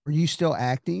kid. Were you still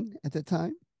acting at the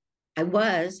time? I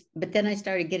was, but then I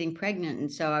started getting pregnant,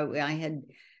 and so I had,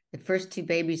 the first two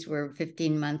babies were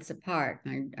 15 months apart.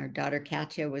 Our daughter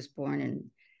Katya was born in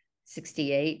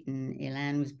 68, and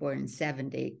Ilan was born in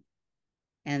 70,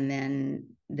 and then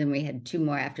we had two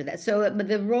more after that. So, but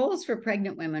the roles for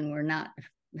pregnant women were not.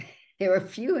 They were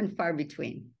few and far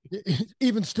between.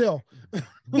 Even still.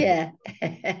 Yeah.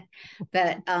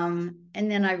 But and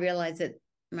then I realized that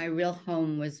my real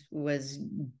home was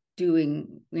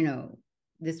doing,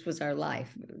 this was our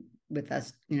life with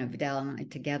us, Vidal and I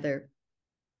together.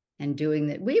 and doing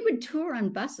that. We would tour on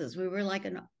buses. We were like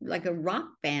a rock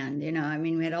band, you know. I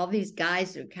mean, we had all these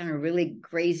guys that were kind of really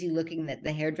crazy looking, that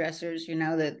the hairdressers, you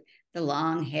know, the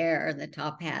long hair and the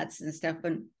top hats and stuff.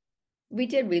 And we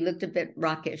looked a bit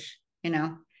rockish, you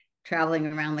know, traveling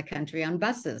around the country on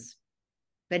buses.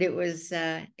 But it was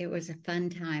a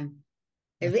fun time.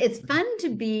 It's fun to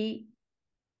be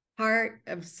part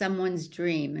of someone's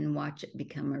dream and watch it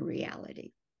become a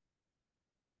reality.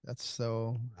 That's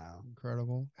so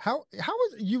incredible. How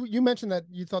was you mentioned that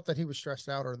you thought that he was stressed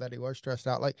out, or that he was stressed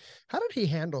out. Like, how did he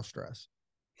handle stress?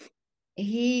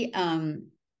 He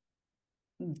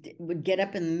would get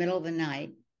up in the middle of the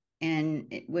night,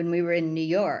 and when we were in New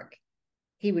York,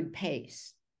 he would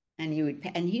pace, and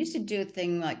he used to do a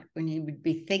thing like when he would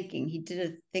be thinking, he did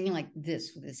a thing like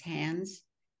this with his hands,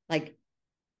 like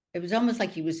it was almost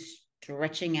like he was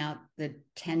stretching out the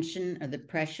tension or the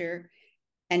pressure.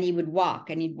 And he would walk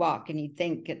and he'd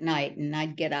think at night, and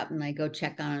I'd get up and I'd go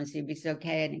check on him and see if he's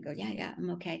okay. And he'd go, yeah,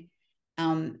 I'm okay.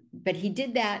 But he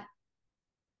did that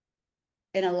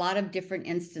in a lot of different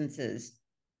instances.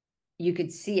 You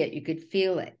could see it, you could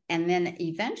feel it. And then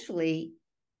eventually,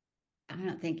 I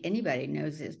don't think anybody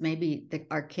knows this, maybe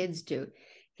our kids do,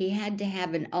 he had to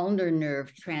have an ulnar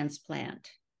nerve transplant,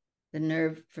 the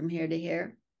nerve from here to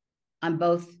here on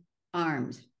both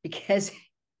arms, because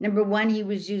number one, he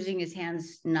was using his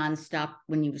hands nonstop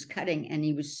when he was cutting, and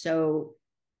he was so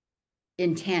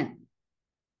intent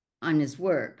on his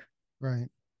work. Right.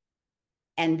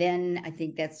 And then I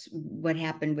think that's what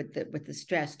happened with the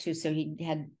stress too. So he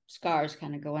had scars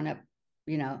kind of going up,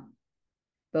 you know,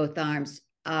 both arms.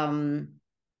 I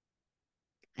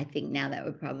think now that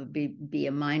would probably be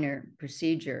a minor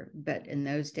procedure, but in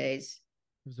those days,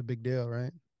 it was a big deal,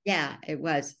 right? Yeah, it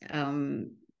was.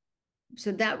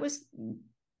 So that was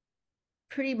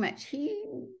pretty much, he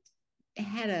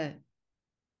had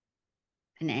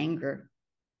an anger,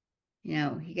 you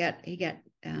know, he got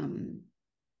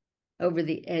over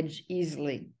the edge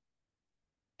easily.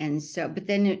 And so, but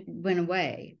then it went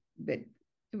away, but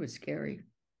it was scary.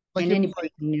 Like, and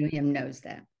anybody who knew him knows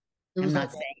that. I'm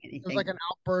not saying anything. It was like an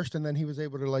outburst, and then he was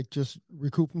able to like just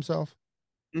recoup himself.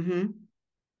 Mm-hmm.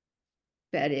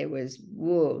 But it was,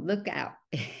 whoa, look out.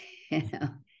 You know?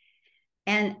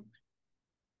 And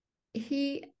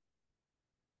he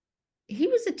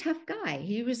was a tough guy.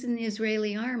 He was in the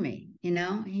Israeli army, you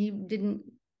know. He didn't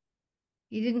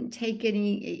take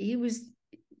any,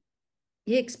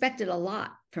 he expected a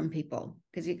lot from people,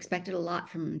 because he expected a lot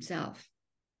from himself.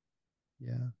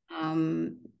 Yeah.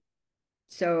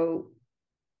 So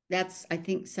that's, I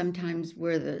think, sometimes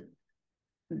where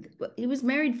he was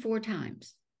married 4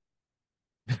 times.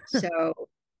 So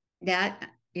that,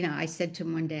 you know, I said to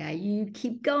him one day, you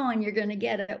keep going, you're going to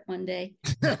get it one day.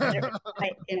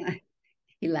 You know,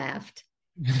 he laughed.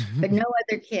 But no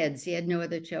other kids. He had no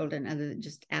other children other than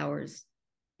just ours.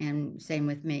 And same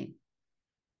with me.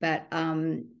 But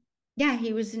yeah,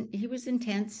 he was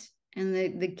intense. And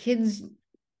the kids,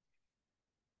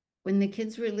 when the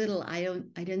kids were little, I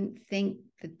didn't think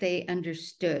that they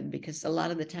understood, because a lot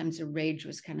of the times the rage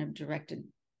was kind of directed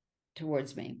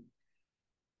towards me.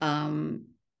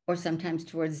 Or sometimes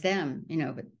towards them, you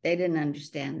know, but they didn't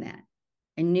understand that.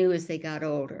 I knew as they got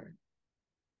older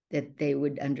that they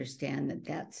would understand that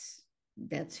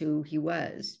that's who he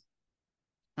was.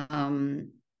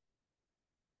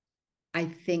 I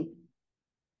think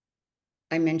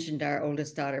I mentioned our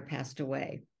oldest daughter passed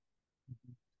away.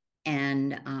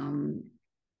 And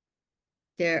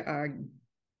there are,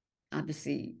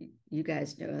 obviously, you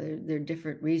guys know, there are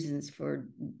different reasons for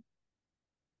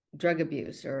drug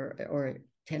abuse or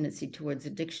tendency towards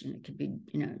addiction. It could be,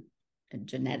 you know, a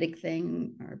genetic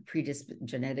thing, or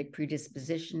genetic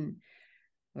predisposition,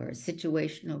 or a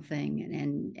situational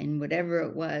thing. And whatever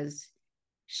it was,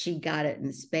 she got it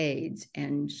in spades.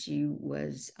 And she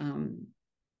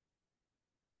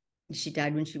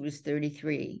died when she was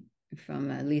 33 from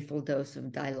a lethal dose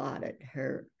of Dilaudid.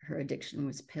 Her addiction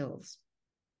was pills.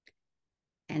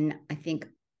 And I think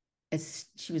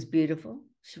she was beautiful,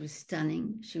 she was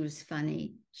stunning, she was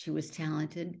funny, she was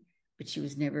talented, but she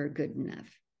was never good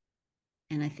enough.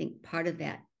 And I think part of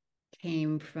that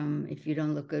came from, if you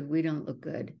don't look good, we don't look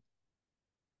good.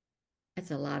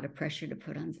 That's a lot of pressure to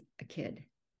put on a kid.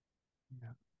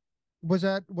 Yeah. Was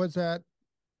that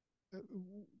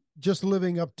just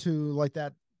living up to like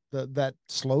that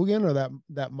slogan, or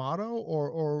that motto,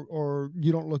 or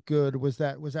you don't look good? Was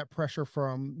that pressure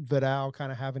from Vidal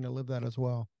kind of having to live that as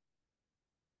well?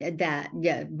 That,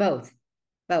 yeah, both.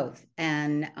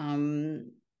 And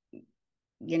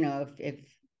you know, if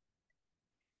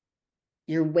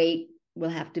your weight will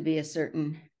have to be a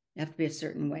certain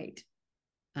weight,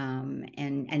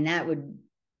 And that would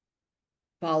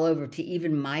fall over to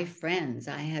even my friends.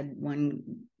 I had one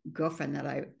girlfriend that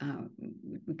I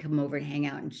would come over and hang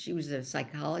out, and she was a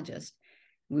psychologist.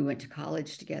 We went to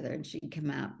college together, and she'd come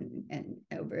out and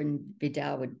over, and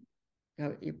Vidal would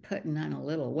go, "You're putting on a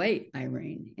little weight,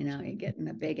 Irene. You know, you're getting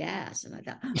a big ass." And I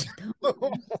thought, oh,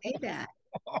 don't say that.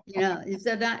 You know,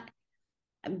 so that,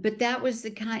 but that was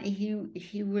the kind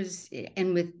he was,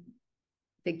 and with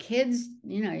the kids,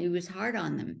 you know, he was hard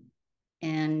on them.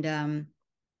 And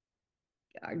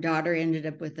our daughter ended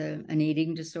up with an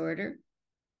eating disorder.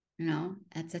 You know,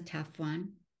 that's a tough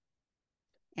one.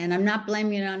 And I'm not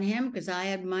blaming it on him, because I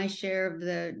had my share of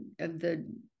the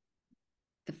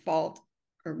fault,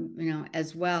 or, you know,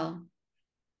 as well.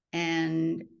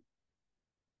 And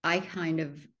I kind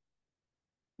of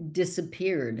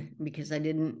disappeared because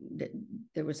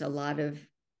there was a lot of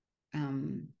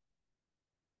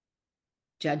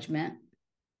judgment.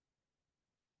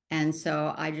 And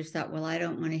so I just thought, well, I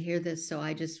don't want to hear this, so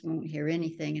I just won't hear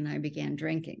anything. And I began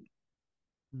drinking.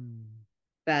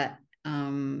 But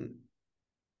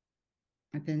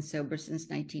I've been sober since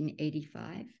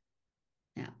 1985.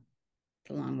 Yeah, it's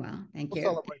a long while. Thank you.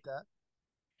 We'll celebrate that.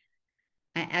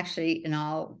 I actually, in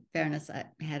all fairness, I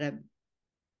had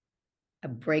a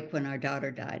break when our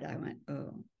daughter died. I went,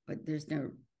 oh, but there's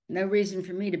no reason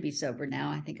for me to be sober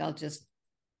now. I think I'll just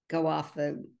go off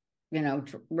the, you know,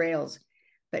 rails.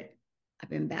 But I've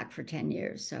been back for 10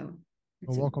 years. So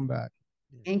well, welcome back.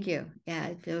 Thank you. Yeah,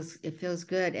 it feels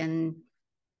good. And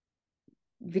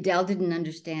Vidal didn't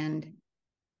understand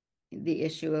the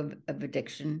issue of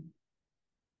addiction,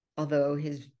 although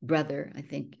his brother, I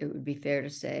think it would be fair to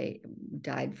say,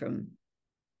 died from,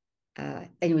 and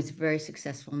he was a very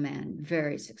successful man,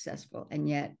 very successful. And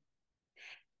yet,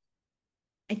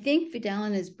 I think Vidal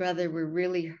and his brother were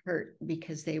really hurt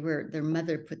because their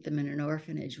mother put them in an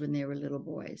orphanage when they were little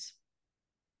boys.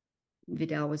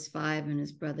 Vidal was 5 and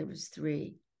his brother was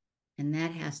 3. And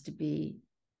that has to be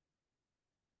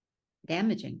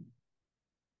damaging.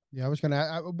 Yeah, I was going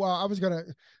to,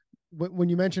 when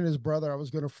you mentioned his brother, I was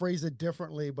going to phrase it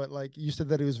differently, but like you said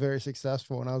that he was very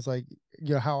successful. And I was like,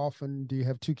 you know, how often do you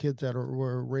have 2 kids that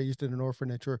were raised in an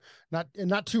orphanage, or not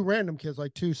 2 random kids,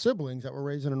 like 2 siblings that were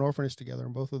raised in an orphanage together,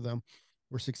 and both of them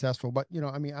were successful. But, you know,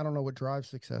 I mean, I don't know what drives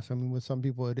success. I mean, with some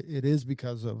people, it is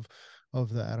because of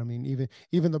that. I mean,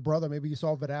 even the brother, maybe you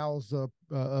saw Vidal's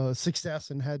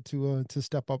success and had to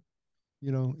step up,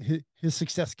 you know, his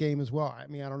success game as well. I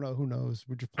mean, I don't know, who knows?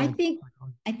 We're just playing.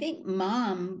 I think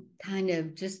mom kind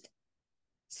of just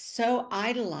so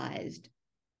idolized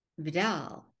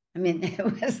Vidal. I mean,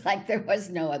 it was like there was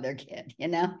no other kid, you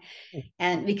know?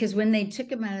 And because when they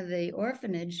took him out of the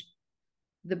orphanage,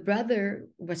 the brother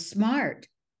was smart.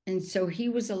 And so he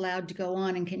was allowed to go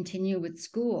on and continue with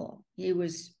school. He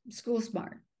was school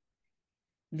smart.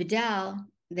 Vidal,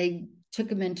 they took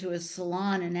him into a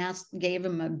salon and gave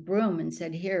him a broom and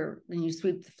said, "Here, when you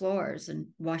sweep the floors and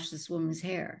wash this woman's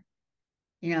hair."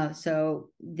 You know, so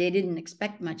they didn't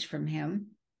expect much from him,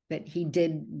 but he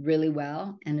did really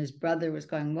well. And his brother was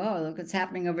going, "Whoa, look what's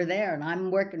happening over there. And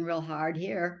I'm working real hard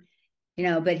here." You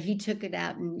know, but he took it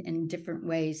out in different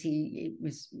ways. It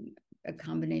was a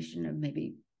combination of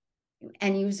maybe,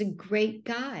 and he was a great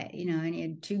guy, you know, and he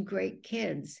had 2 great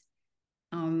kids.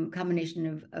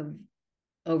 Combination of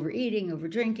overeating, over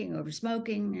drinking, over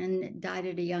smoking, and died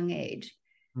at a young age.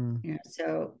 You know,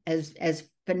 so as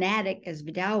fanatic as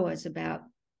Vidal was about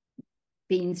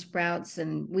bean sprouts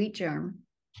and wheat germ,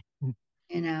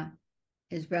 you know,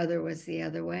 his brother was the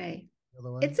other way.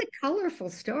 It's a colorful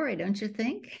story, don't you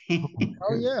think?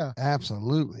 Oh yeah,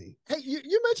 absolutely. Hey,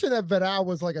 you mentioned that Vidal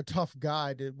was like a tough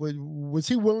guy. Was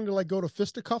he willing to like go to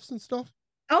fisticuffs and stuff?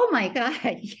 Oh my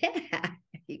God, yeah.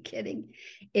 Are you kidding?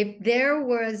 If there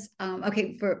was,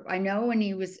 okay, I know when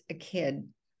he was a kid,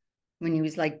 when he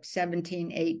was like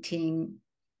 17, 18,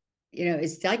 you know,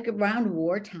 it's like around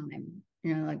wartime,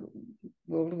 you know, like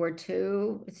World War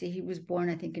II. Let's see, he was born,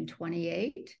 I think, in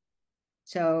 28.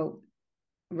 So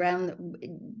there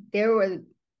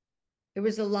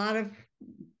was a lot of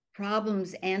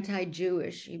problems,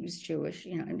 anti-Jewish. He was Jewish,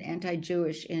 you know, and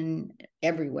anti-Jewish in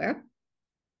everywhere.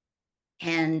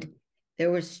 And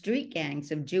there were street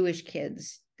gangs of Jewish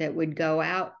kids that would go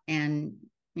out and,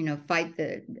 you know,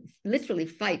 literally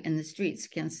fight in the streets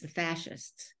against the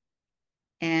fascists.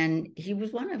 And he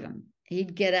was one of them.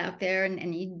 He'd get out there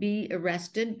and he'd be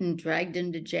arrested and dragged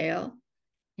into jail,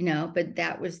 you know, but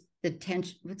that was the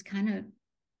tension. What's kind of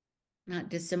not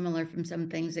dissimilar from some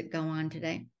things that go on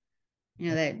today, you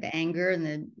know, the anger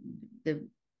and the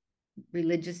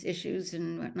religious issues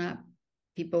and whatnot,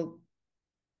 people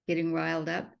getting riled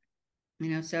up.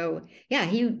 So yeah,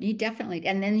 he definitely,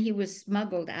 and then he was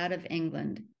smuggled out of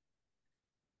England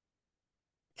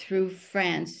through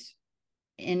France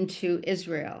into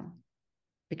Israel,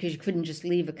 because you couldn't just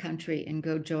leave a country and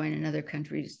go join another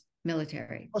country's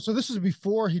military. Oh, so this is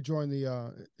before he joined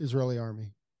the Israeli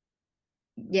army.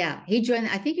 Yeah,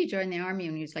 I think he joined the army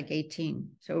when he was like 18.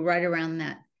 So right around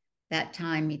that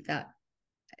time, he thought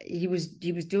he was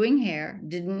doing hair,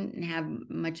 didn't have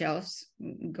much else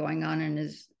going on in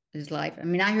his life. I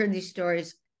mean, I heard these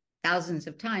stories thousands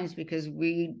of times because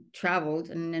we traveled,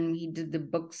 and then he did the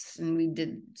books, and we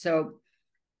did. So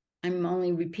I'm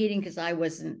only repeating because I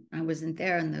wasn't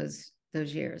there in those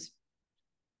years.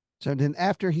 So then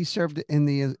after he served in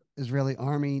the Israeli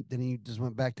army, then he just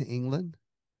went back to England?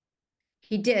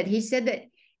 He did. He said that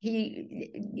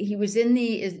he was in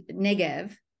the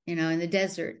Negev, in the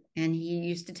desert, and he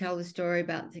used to tell the story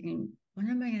about thinking, what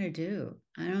am I going to do?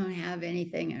 I don't have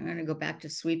anything. I'm going to go back to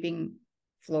sweeping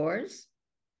floors.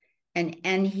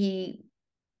 And he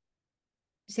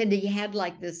said that he had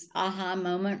like this aha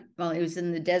moment while he was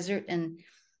in the desert, and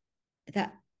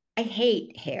that I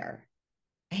hate hair.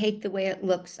 I hate the way it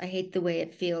looks. I hate the way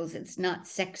it feels. It's not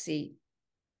sexy.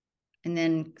 And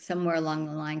then somewhere along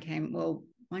the line came, well,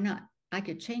 why not? I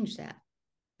could change that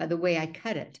by the way I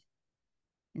cut it.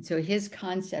 And so his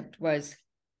concept was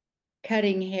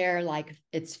cutting hair like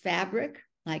it's fabric,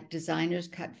 like designers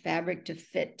cut fabric to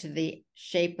fit to the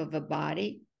shape of a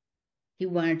body. He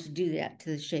wanted to do that to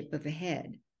the shape of a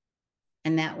head.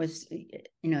 And that was,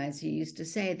 as he used to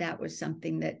say, that was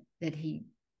something that he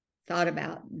thought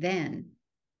about then.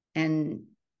 And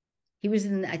he was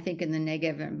I think in the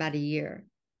Negev about a year,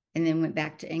 and then went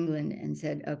back to England and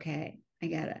said, okay, I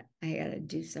gotta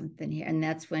do something here. And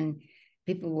that's when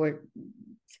people were,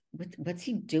 what's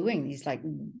he doing? These like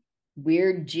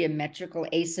weird geometrical,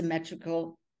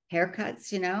 asymmetrical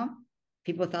haircuts,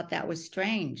 People thought that was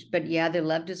strange, but you either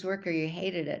loved his work or you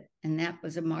hated it. And that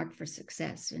was a mark for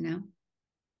success,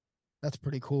 That's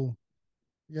pretty cool.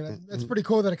 It's pretty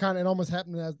cool that it almost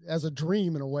happened as a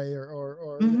dream in a way,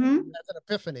 or as an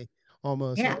epiphany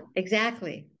almost. Yeah,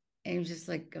 exactly. And he was just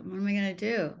like, what am I going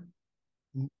to do?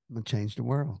 I'm going to change the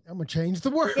world. I'm going to change the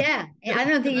world. Yeah. I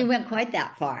don't think he went quite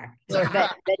that far,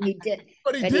 but he did.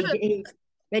 But he did it.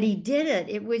 But he did it.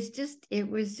 It was just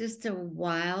a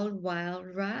wild, wild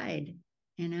ride,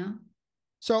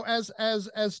 So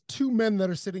as two men that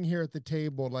are sitting here at the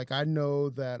table, like I know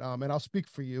that and I'll speak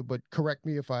for you, but correct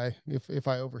me if I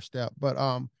overstep. But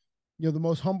the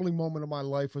most humbling moment of my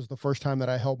life was the first time that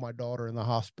I held my daughter in the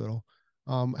hospital.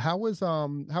 How was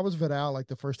Vidal like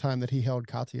the first time that he held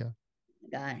Katya?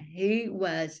 He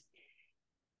was,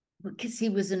 because he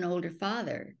was an older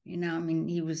father, I mean,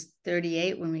 he was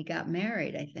 38 when we got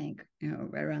married, I think,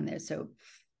 right around there. So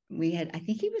I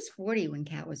think he was 40 when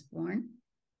Kat was born.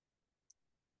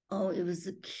 Oh, it was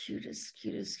the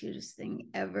cutest thing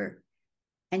ever.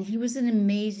 And he was an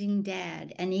amazing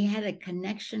dad. And he had a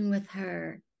connection with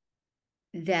her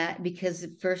that, because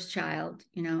the first child,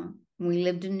 we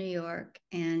lived in New York,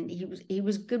 and he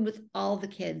was good with all the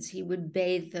kids. He would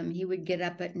bathe them. He would get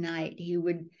up at night. He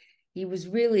was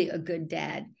really a good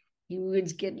dad. He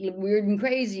would get weird and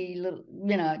crazy little,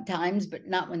 at times, but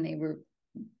not when they were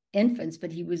infants,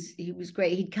 but he was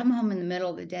great. He'd come home in the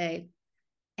middle of the day,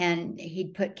 and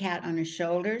he'd put Kat on his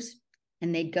shoulders,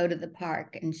 and they'd go to the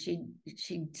park, and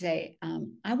she'd say,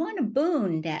 I want a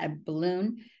balloon, Dad,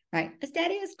 balloon. Right.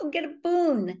 Daddy, let's go get a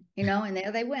boon, and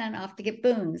there they went off to get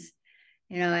boons,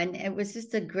 and it was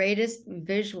just the greatest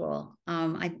visual.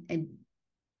 I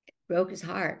broke his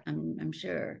heart, I'm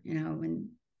sure, when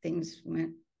things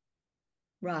went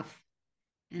rough.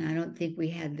 And I don't think we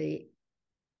had the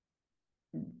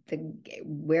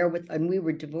wherewithal, and we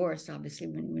were divorced, obviously,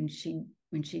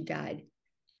 when she died.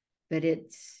 But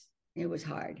it was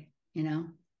hard,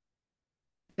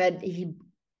 But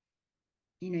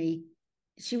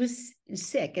she was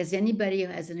sick, as anybody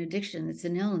who has an addiction. It's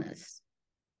an illness,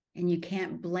 and you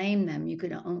can't blame them. You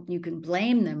can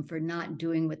blame them for not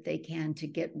doing what they can to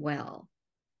get well,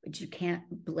 but you can't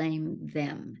blame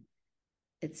them.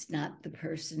 It's not the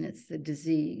person, it's the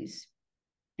disease.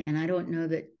 And I don't know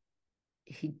that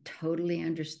he totally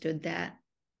understood that,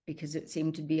 because it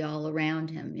seemed to be all around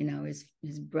him,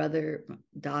 his brother,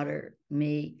 daughter,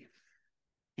 me.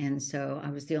 And so I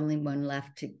was the only one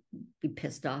left to be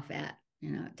pissed off at,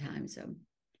 at times. So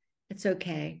it's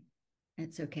okay.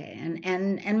 It's okay.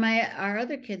 And our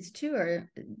other kids too are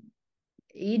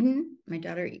Eden, my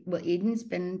daughter. Well, Eden's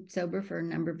been sober for a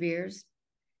number of years.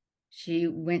 She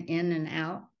went in and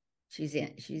out.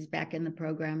 She's back in the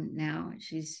program now.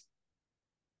 She's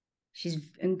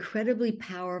incredibly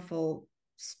powerful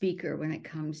speaker when it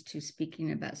comes to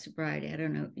speaking about sobriety. I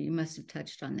don't know. You must have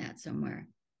touched on that somewhere.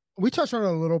 We touched on it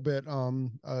a little bit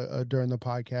during the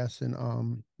podcast,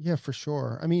 and yeah, for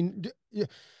sure. I mean, yeah,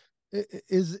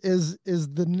 is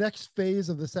the next phase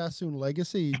of the Sassoon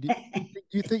legacy? Do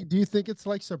you think it's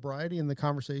like sobriety and the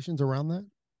conversations around that?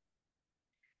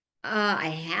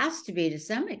 It has to be to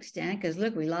some extent because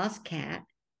look, we lost Kat.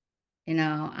 You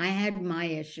know, I had my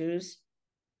issues.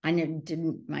 I never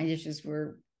didn't. My issues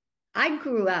were. I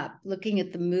grew up looking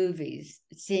at the movies,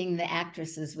 seeing the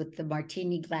actresses with the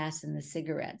martini glass and the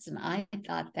cigarettes, and I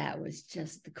thought that was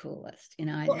just the coolest. You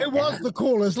know, Well, it was the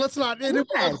coolest. Let's not. It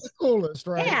was the coolest,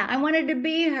 right? Yeah, I wanted to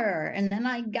be her, and then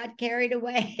I got carried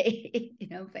away. You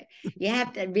know, but you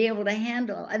have to be able to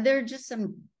handle. There are just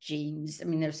some genes. I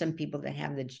mean, there's some people that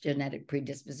have the genetic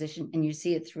predisposition, and you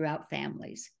see it throughout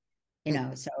families. You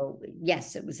know, so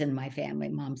yes, it was in my family,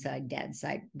 mom's side, dad's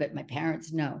side, but my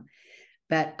parents no.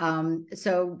 But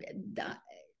so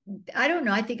I don't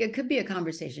know. I think it could be a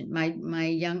conversation. My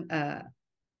young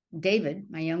David,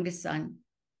 my youngest son,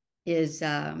 is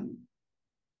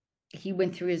he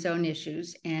went through his own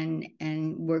issues and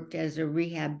worked as a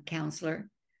rehab counselor,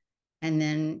 and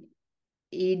then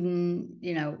Eden,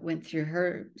 you know, went through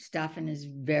her stuff and is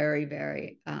very,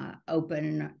 very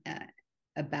open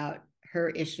about her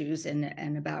issues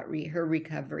and about her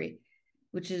recovery,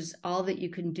 which is all that you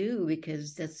can do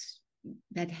because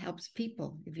that helps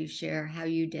people if you share how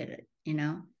you did it, you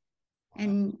know.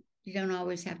 And you don't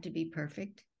always have to be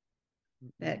perfect,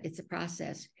 but it's a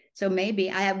process. So maybe we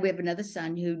have another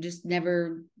son who just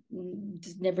never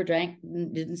drank,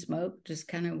 didn't smoke, just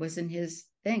kind of wasn't his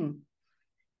thing.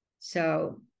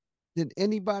 So did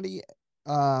any of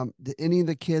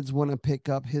the kids want to pick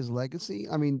up his legacy?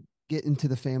 I mean, get into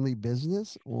the family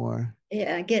business? Or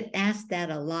yeah, I get asked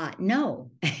that a lot. No.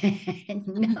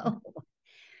 No.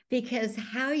 Because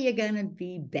how are you going to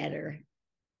be better?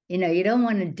 You know, you don't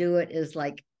want to do it as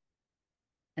like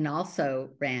an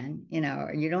also ran, you know,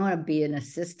 or you don't want to be an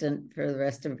assistant for the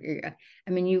rest of your, I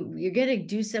mean, you're going to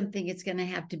do something, it's going to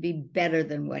have to be better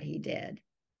than what he did.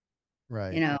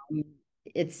 Right. You know,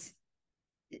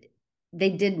 they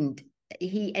didn't,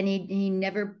 he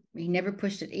never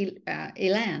pushed it.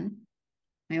 Elan,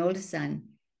 my oldest son,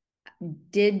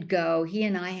 did go. He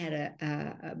and I had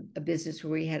a business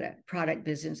where we had a product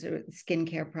business,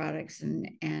 skincare products,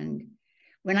 and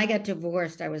when I got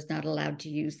divorced, I was not allowed to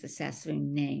use the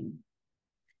Sassoon name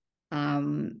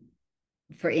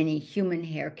for any human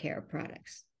hair care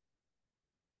products.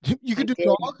 You could do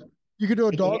dog. You could do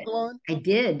a dog line. I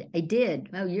did.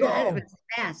 Oh, it was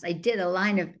fast. I did a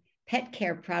line of pet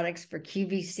care products for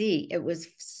QVC. It was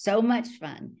so much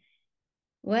fun.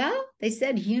 Well, they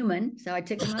said human, so I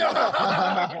took them up.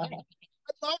 I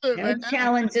love it, man.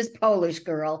 Challenge this Polish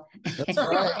girl. That's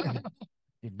right.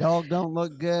 Your dog don't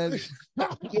look good.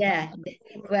 Yeah.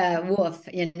 Well, woof,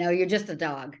 you know, you're just a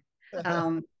dog.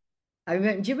 Do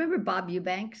you remember Bob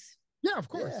Eubanks? Yeah, of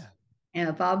course.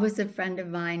 Yeah, Bob was a friend of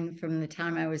mine from the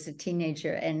time I was a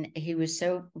teenager, and he was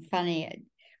so funny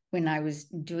when I was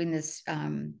doing this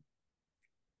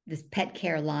this pet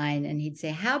care line, and he'd say,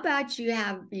 how about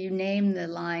you name the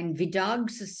line Vidal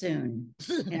Sassoon?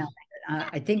 You know,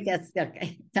 I think that's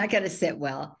not going to sit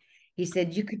well. He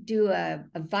said you could do a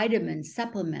vitamin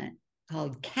supplement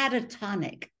called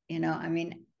catatonic. You know, I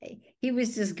mean, he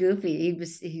was just goofy.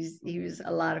 He was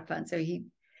a lot of fun.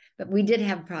 But we did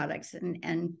have products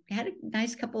and had a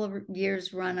nice couple of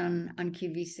years run on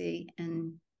QVC,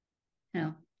 and you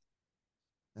know,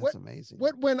 that's amazing.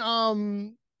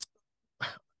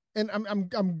 And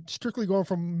I'm strictly going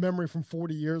from memory from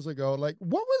 40 years ago. Like,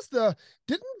 what was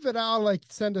didn't Vidal like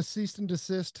send a cease and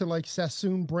desist to like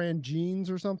Sassoon brand jeans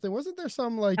or something? Wasn't there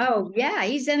some like? Oh yeah,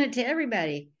 he sent it to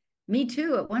everybody. Me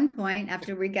too. At one point,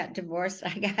 after we got divorced,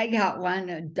 I got one.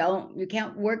 You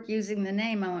can't work using the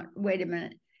name. I went, wait a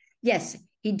minute. Yes,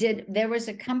 he did. There was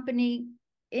a company,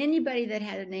 anybody that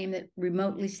had a name that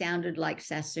remotely sounded like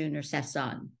Sassoon or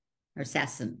Sasson or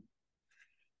Sasson.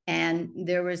 And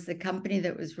there was the company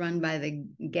that was run by the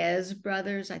Gez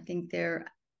brothers. I think they're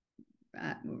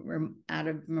were out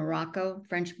of Morocco,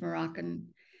 French Moroccan.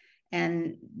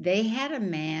 And they had a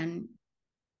man,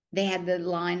 they had the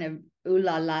line of Ooh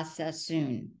La La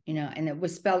Sassoon, you know, and it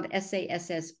was spelled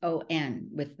Sasson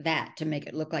with that to make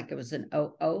it look like it was an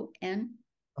OON,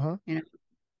 you know,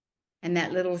 and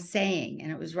that little saying.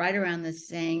 And it was right around the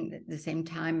saying at the same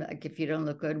time, like, if you don't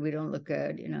look good, we don't look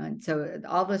good, you know. And so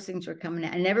all those things were coming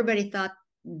out, and everybody thought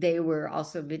they were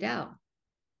also Vidal,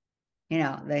 you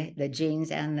know, the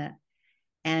jeans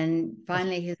and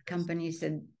finally his company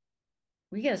said,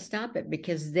 we got to stop it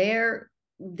because they're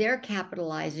they're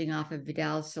capitalizing off of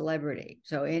Vidal's celebrity.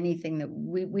 So anything that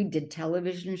we did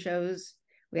television shows,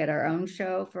 we had our own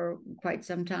show for quite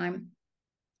some time.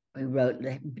 We wrote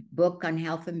a book on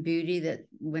health and beauty that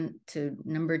went to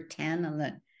number 10 on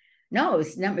the, no,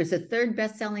 it was the third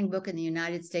best-selling book in the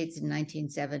United States in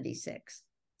 1976.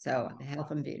 So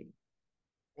health and beauty.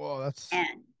 Well, that's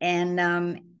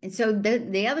and so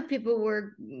the other people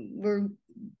were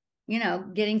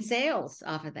getting sales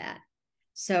off of that.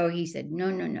 So he said, no,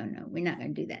 we're not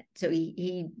going to do that. So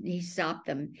he stopped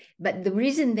them. But the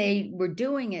reason they were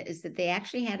doing it is that they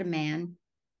actually had a man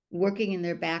working in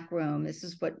their back room. This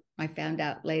is what I found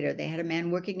out later. They had a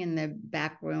man working in the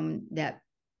back room that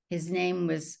his name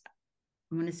was,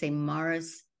 I want to say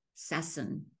Morris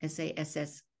Sassoon,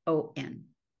 Sasson.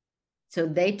 So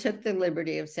they took the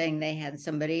liberty of saying they had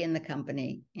somebody in the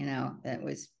company,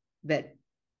 but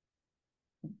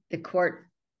the court,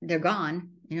 they're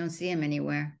gone. You don't see them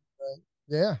anywhere.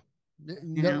 Yeah.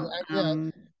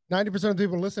 90% of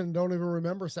people listening don't even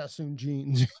remember Sassoon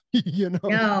jeans.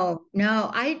 No.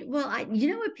 I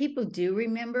what people do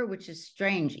remember, which is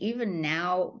strange. Even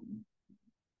now,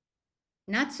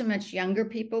 not so much younger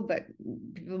people, but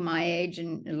people my age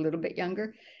and a little bit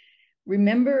younger,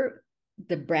 remember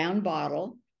the brown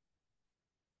bottle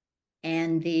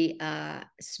and the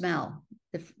smell,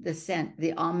 the scent,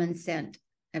 the almond scent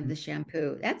of the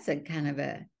shampoo. That's a kind of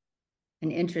an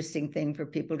interesting thing for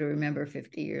people to remember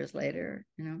 50 years later,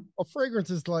 Well, fragrance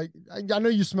is like, I know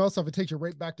you smell stuff, it takes you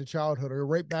right back to childhood or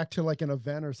right back to like an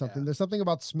event or something. Yeah. There's something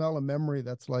about smell and memory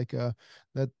that's like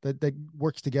that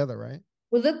works together, right?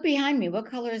 Well, look behind me. What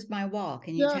color is my wall?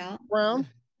 Can you tell? Brown.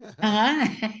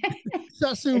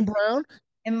 Sassoon brown.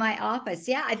 In my office.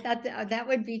 Yeah, I thought that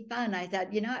would be fun. I thought,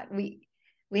 I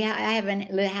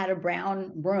haven't had a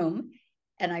brown room,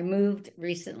 and I moved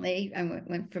recently. I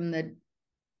went from the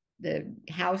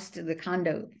house to the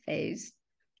condo phase.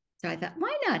 So I thought,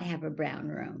 why not have a brown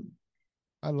room?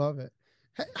 I love it.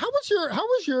 How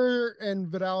was your and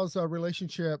Vidal's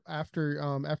relationship after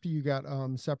you got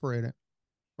separated?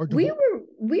 Or we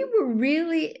were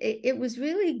really, it was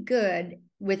really good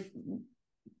with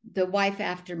the wife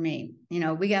after me.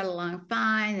 We got along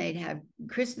fine. They'd have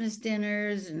Christmas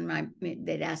dinners, and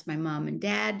they'd ask my mom and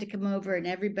dad to come over, and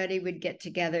everybody would get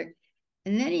together.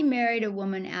 And then he married a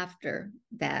woman after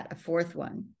that, a fourth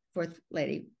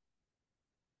lady.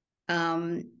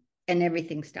 And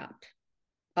everything stopped.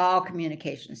 All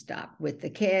communication stopped with the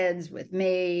kids, with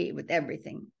me, with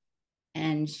everything.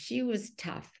 And she was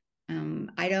tough.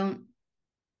 I don't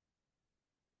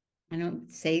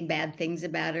say bad things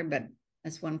about her, but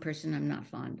that's one person I'm not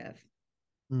fond of.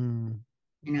 And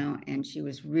she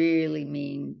was really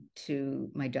mean to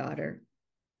my daughter.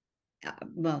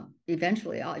 Well,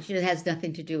 eventually, she has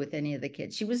nothing to do with any of the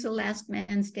kids. She was the last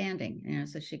man standing,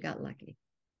 so she got lucky.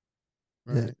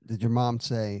 Right. Did your mom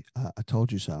say, I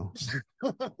told you so?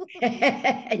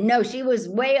 No, she was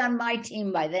way on my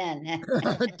team by then.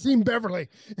 Team Beverly.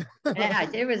 Yeah,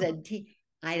 there was a team.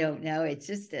 I don't know. It's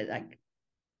just like,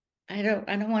 I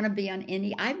don't want to be on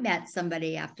any. I met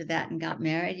somebody after that and got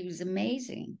married. He was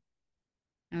amazing.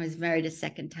 I was married a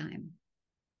second time.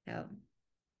 So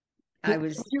I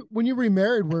was. When you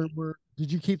remarried,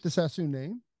 did you keep the Sassoon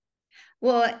name?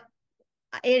 Well,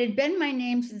 it had been my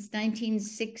name since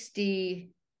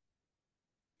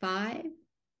 1965,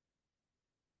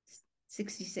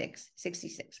 66.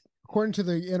 According to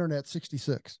the internet,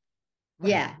 66.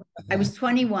 Yeah, I was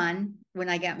 21 when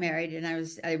I got married, and I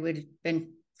would have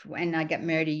been, and I got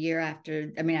married a year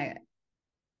after. I mean,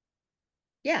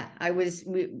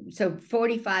 so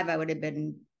 45, I would have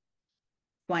been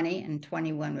 20, and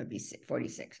 21 would be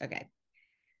 46. Okay.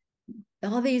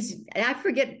 All these, I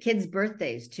forget kids'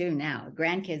 birthdays too now.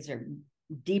 Grandkids are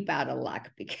deep out of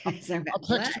luck because I'll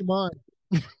text you mine.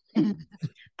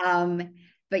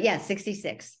 But yeah,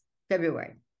 66,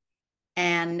 February.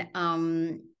 And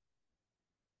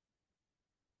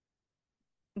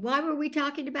why were we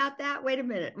talking about that? Wait a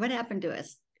minute. What happened to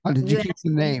us? Oh, did you keep the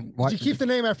name? Did you keep the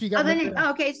name after you got married?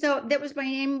 Okay, so that was my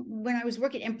name when I was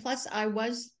working. And plus I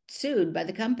was sued by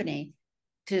the company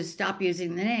to stop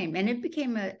using the name. And it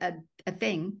became a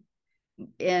thing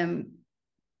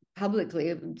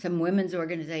publicly. Some women's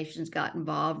organizations got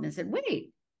involved and said,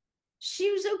 wait,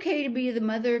 she was okay to be the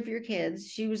mother of your kids.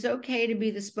 She was okay to be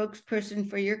the spokesperson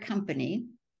for your company.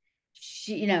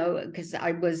 She, because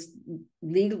I was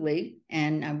legally,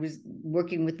 and I was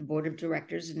working with the board of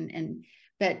directors,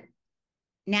 but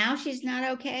now she's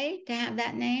not okay to have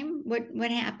that name.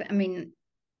 What happened? I mean,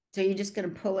 so you're just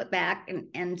going to pull it back?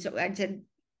 And so I said,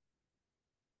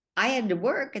 I had to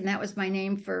work, and that was my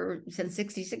name since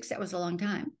 66. That was a long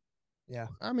time. Yeah.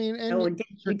 I mean, and So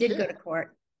we did go to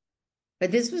court,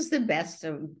 but this was the best.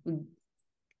 So we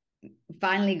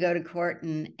finally go to court,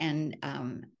 and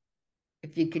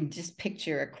if you can just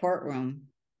picture a courtroom,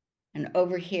 and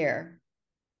over here,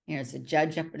 it's a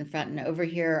judge up in front, and over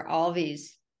here are all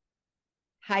these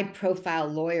high-profile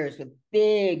lawyers with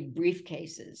big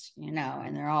briefcases,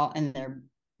 and they're all in their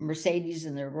Mercedes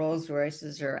and their Rolls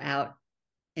Royces are out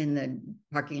in the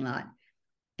parking lot.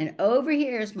 And over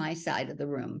here is my side of the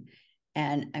room.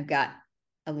 And I've got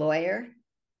a lawyer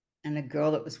and a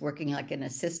girl that was working like an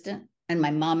assistant, and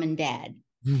my mom and dad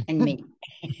and me.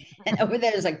 And over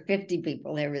there's like 50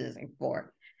 people. There's like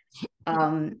 4.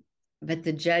 But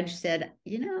the judge said,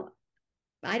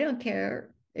 I don't care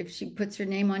if she puts her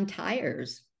name on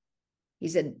tires. He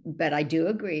said, but I do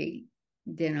agree,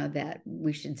 that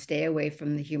we should stay away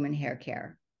from the human hair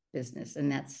care business.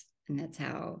 And that's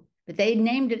how, but they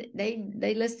named it,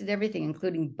 they listed everything,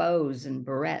 including bows and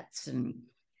barrettes, and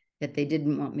that they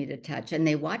didn't want me to touch. And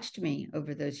they watched me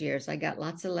over those years. I got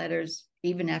lots of letters,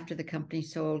 even after the company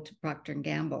sold to Procter &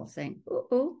 Gamble, saying,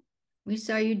 oh, we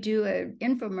saw you do an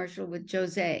infomercial with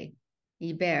Jose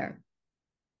Ibert.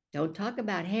 Don't talk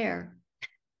about hair.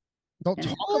 Don't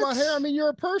talk about hair. I mean, you're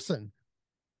a person.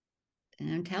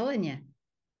 And I'm telling you.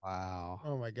 Wow.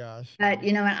 Oh my gosh. But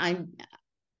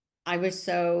I was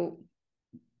so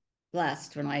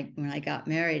blessed when I got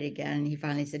married again. He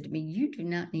finally said to me, "You do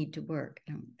not need to work."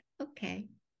 And I'm okay.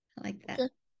 I like that. Okay.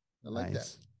 I like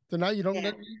Nice. that. So now you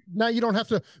don't have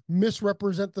to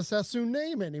misrepresent the Sassoon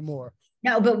name anymore.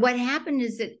 No, but what happened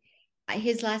is that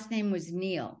his last name was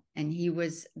Neil, and he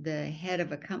was the head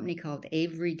of a company called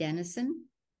Avery Dennison.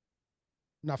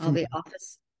 Not all the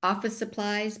office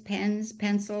supplies, pens,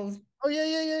 pencils. Oh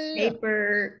yeah.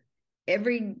 Paper,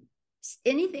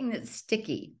 anything that's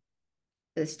sticky.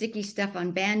 The sticky stuff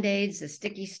on Band-Aids, the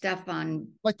sticky stuff on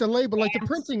like the label, stamps. like the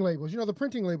printing labels. The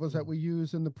printing labels that we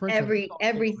use in the printer.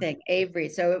 Everything, Avery.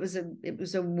 So it was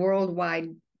a worldwide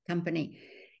company.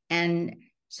 And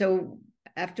so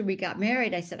after we got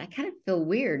married, I said, I kind of feel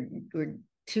weird. We're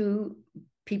 2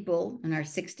 people in our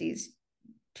 60s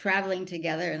traveling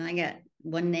together, and I got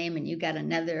one name and you got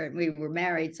another, and we were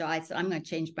married. So I said, I'm going to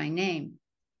change my name.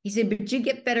 He said, but you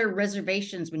get better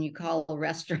reservations when you call a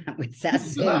restaurant with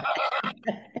Sassoon.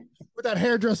 With that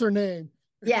hairdresser name.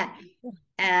 Yeah.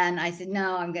 And I said,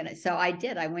 no, I'm going to. So I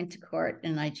did. I went to court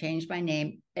and I changed my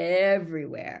name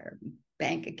everywhere.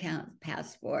 Bank account,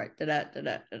 passport,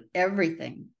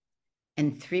 everything.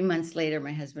 And 3 months later,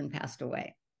 my husband passed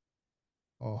away.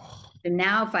 Oh. And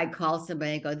now if I call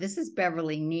somebody and go, this is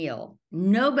Beverly Neal,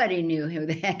 nobody knew who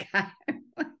the heck I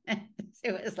was.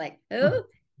 It was like, who?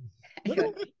 I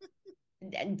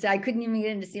couldn't even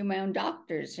get in to see my own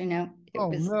doctors,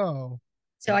 No.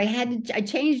 So I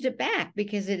changed it back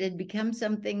because it had become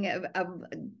something of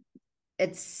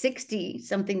at 60,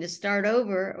 something to start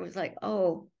over. It was like,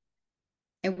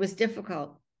 it was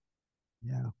difficult.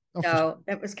 Yeah. So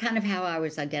that was kind of how I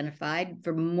was identified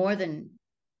for more than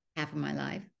half of my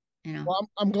life. Well,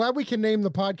 I'm glad we can name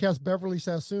the podcast Beverly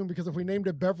Sassoon, because if we named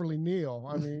it Beverly Neal,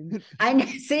 I mean, I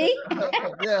see.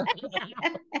 Yeah.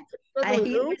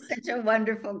 He was such a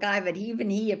wonderful guy, but even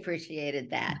he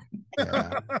appreciated that.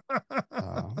 Yeah.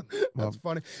 That's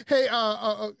funny. Hey,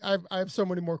 I have so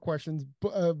many more questions,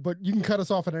 but you can cut us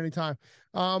off at any time.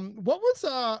 What was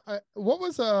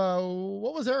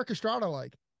Eric Estrada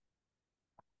like?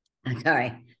 I'm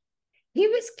sorry. He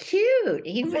was cute.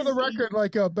 For the record,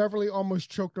 Beverly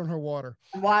almost choked on her water.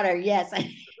 Water, yes.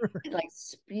 Like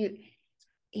spewed.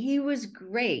 He was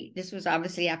great. This was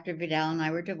obviously after Vidal and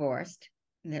I were divorced.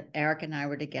 Eric and I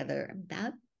were together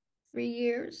about 3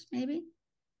 years, maybe.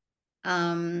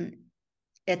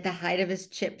 At the height of his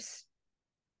Chips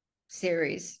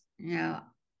series,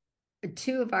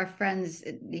 2 of our friends,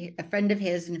 a friend of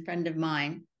his and a friend of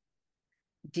mine,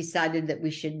 decided that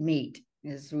we should meet,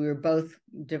 because we were both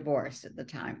divorced at the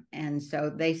time. And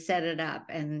so they set it up,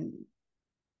 and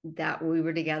that we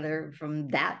were together from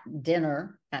that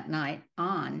dinner that night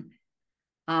on.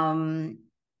 And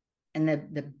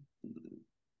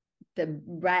the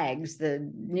rags, the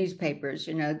newspapers,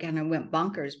 kind of went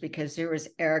bonkers, because there was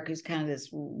Eric, who's kind of this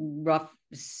rough,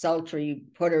 sultry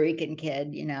Puerto Rican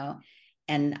kid,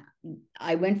 and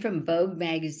I went from Vogue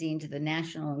magazine to the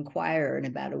National Enquirer in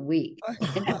about a week.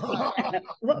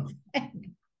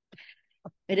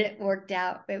 But it worked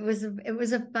out. It was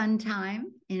a fun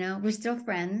time. We're still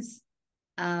friends.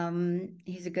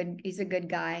 He's a good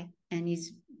guy, and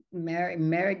he's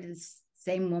married to the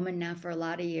same woman now for a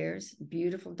lot of years.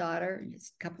 Beautiful daughter,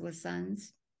 just a couple of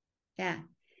sons. Yeah,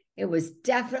 it was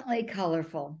definitely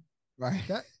colorful.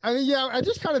 Right. I mean, yeah, I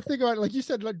just kind of think about it, like you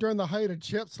said, like during the height of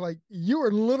Chips, like you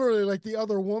were literally like the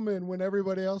other woman when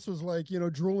everybody else was like,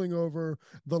 drooling over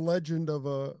the legend of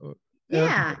Eric,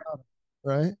 Yeah.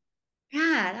 right?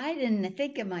 God, I didn't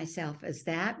think of myself as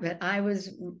that, but I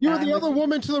was. You were the other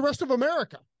woman to the rest of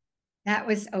America. That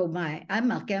was, oh my, I'm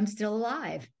lucky I'm still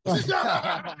alive. Right.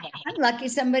 I'm lucky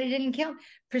somebody didn't kill.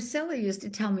 Priscilla used to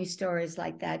tell me stories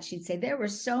like that. She'd say there were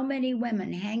so many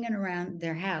women hanging around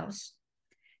their house.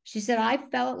 She said, I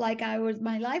felt like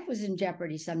my life was in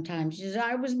jeopardy sometimes. She said,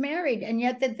 I was married. And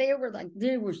yet that they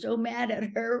were so mad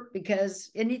at her because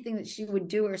anything that she would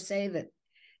do or say that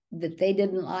they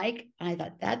didn't like. I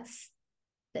thought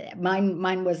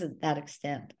mine wasn't that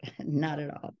extent. Not at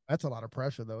all. That's a lot of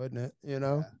pressure though, isn't it?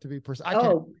 To be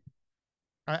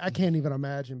I can't even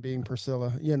imagine being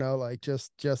Priscilla, like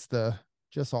just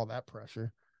all that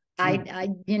pressure. I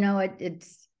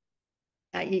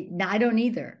don't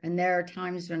either. And there are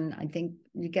times when I think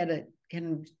you gotta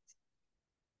kind of.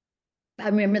 I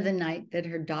remember the night that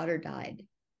her daughter died,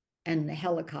 and the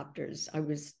helicopters. I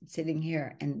was sitting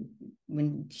here, and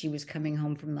when she was coming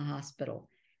home from the hospital,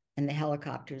 and the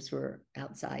helicopters were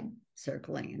outside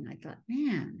circling, and I thought,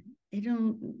 man, they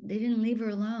didn't leave her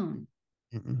alone.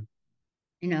 Mm-mm.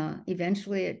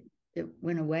 Eventually it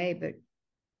went away, but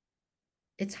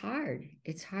it's hard.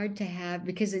 It's hard to have,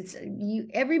 because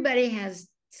everybody has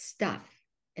stuff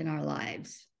in our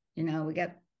lives. We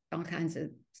got all kinds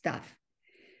of stuff.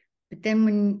 But then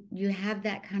when you have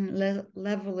that kind of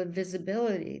level of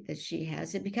visibility that she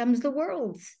has, it becomes the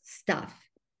world's stuff.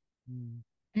 Mm.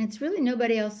 And it's really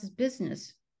nobody else's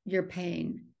business, your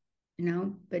pain,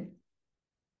 but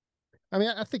I mean,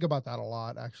 I think about that a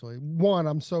lot, actually. One,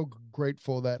 I'm so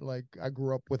grateful that like I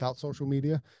grew up without social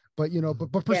media, but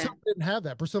but Priscilla didn't have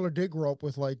that. Priscilla did grow up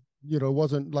with like, it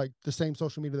wasn't like the same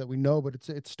social media that we know, but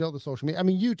it's still the social media. I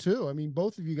mean, you too. I mean,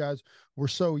 both of you guys were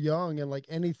so young, and like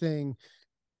anything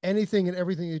and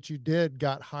everything that you did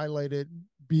got highlighted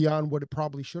beyond what it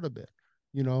probably should have been,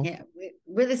 Yeah,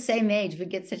 we're the same age. We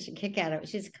get such a kick out of it.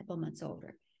 She's a couple months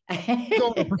older.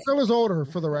 Priscilla's older,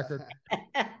 for the record.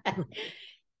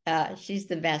 She's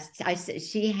the best. I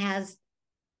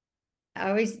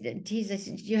always tease, I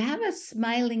said, you have a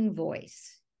smiling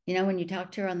voice. When you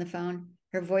talk to her on the phone,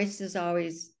 her voice is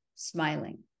always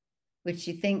smiling, which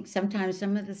you think sometimes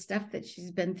some of the stuff that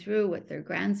she's been through with her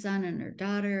grandson and her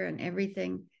daughter and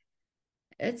everything,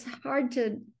 it's hard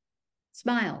to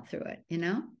smile through it,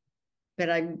 but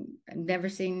I've never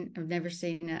seen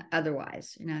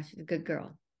otherwise. She's a good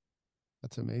girl.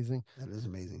 That's amazing. That is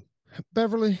amazing.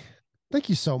 Beverly, thank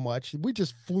you so much. We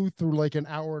just flew through like an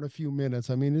hour and a few minutes.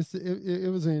 I mean,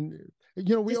 it was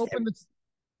we opened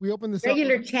this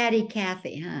regular up chatty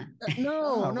Kathy, huh?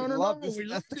 No.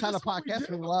 That's the kind of podcast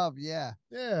we love. Yeah,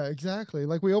 exactly.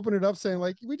 Like we opened it up saying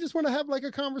like we just want to have like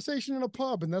a conversation in a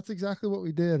pub, and that's exactly what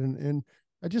we did. And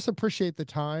I just appreciate the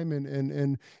time,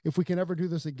 and if we can ever do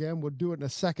this again, we'll do it in a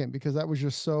second, because that was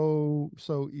just so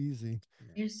easy.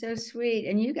 You're so sweet,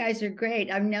 and you guys are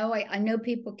great. I know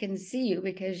people can see you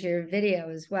because your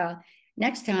video as well.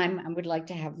 Next time, I would like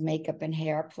to have makeup and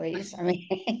hair, please. I mean,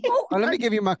 let me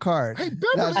give you my card. Hey,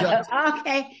 Beverly.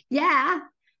 Okay, yeah.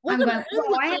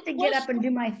 I have to get up and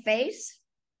do my face.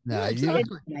 No, yeah,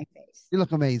 exactly. You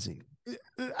look amazing.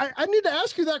 I need to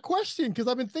ask you that question, because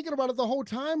I've been thinking about it the whole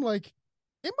time. Like,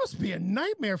 it must be a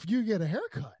nightmare for you to get a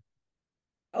haircut.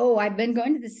 Oh, I've been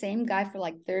going to the same guy for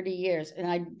like 30 years, and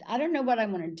I don't know what I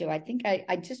want to do. I think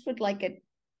I just would like it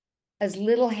as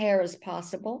little hair as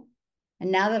possible.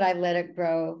 And now that I've let it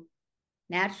grow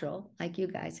natural, like you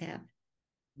guys have,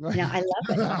 I love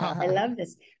it. I love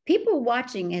this. People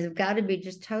watching have got to be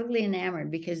just totally enamored,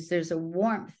 because there's a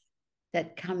warmth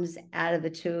that comes out of the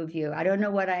two of you. I don't know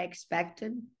what I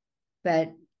expected,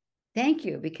 but thank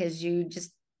you, because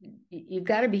you've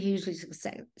got to be hugely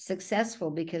successful,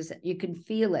 because you can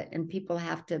feel it, and people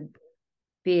have to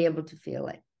be able to feel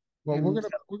it. Well,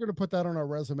 we're gonna put that on our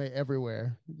resume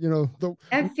everywhere.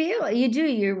 I feel it. You do.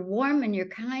 You're warm, and you're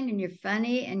kind, and you're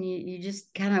funny, and you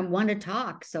just kind of want to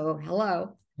talk. So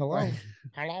hello.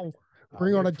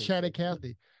 Bring on a chatty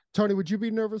Kathy. Tony, would you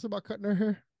be nervous about cutting her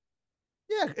hair?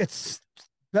 Yeah, it's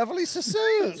Beverly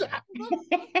Sassoon.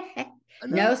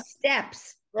 No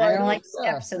steps. Right, I don't like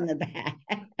steps in the back.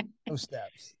 No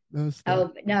steps.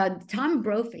 Oh, no. Tom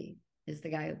Brophy is the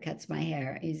guy who cuts my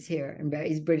hair. He's here, and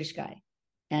he's a British guy,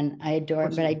 and I adore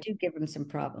him, but I do give him some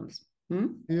problems.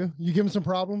 Yeah, you give him some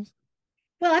problems?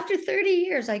 Well, after 30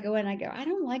 years, I go in, I go, I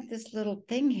don't like this little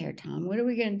thing here, Tom. What are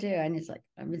we going to do? And it's like,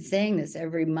 I've been saying this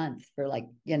every month for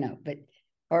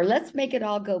or let's make it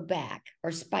all go back,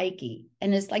 or spiky.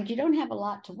 And it's like, you don't have a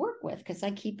lot to work with, because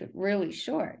I keep it really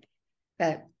short.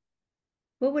 But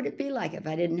what would it be like if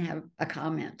I didn't have a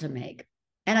comment to make?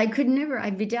 And I could never,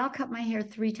 Vidal cut my hair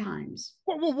 3 times.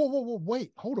 Whoa,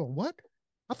 wait, hold on, what?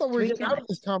 I thought we were 3 getting out of times.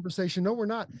 this conversation. No, we're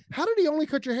not. How did he only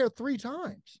cut your hair 3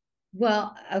 times?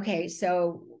 Well, okay,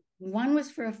 so one was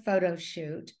for a photo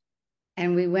shoot,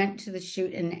 and we went to the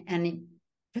shoot, and he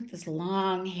put this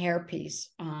long hairpiece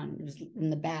on. It was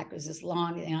in the back. It was this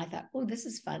long, and I thought, oh, this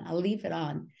is fun. I'll leave it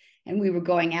on. And we were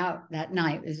going out that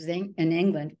night. It was in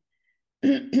England.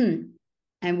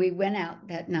 And we went out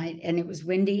that night, and it was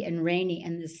windy and rainy,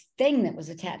 and this thing that was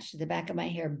attached to the back of my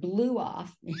hair blew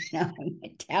off, and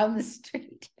went down the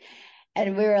street.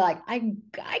 And we were like, I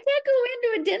can't go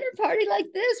into a dinner party like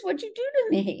this. What'd you do to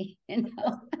me?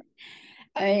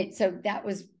 I mean, so that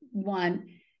was one.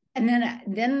 And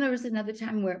then there was another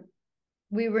time where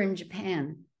we were in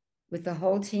Japan with the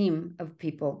whole team of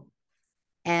people,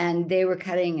 and they were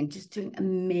cutting and just doing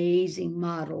amazing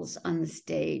models on the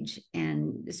stage.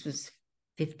 And this was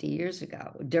 50 years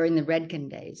ago during the Redken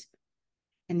days.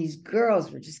 And these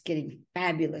girls were just getting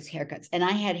fabulous haircuts. And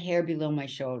I had hair below my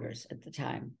shoulders at the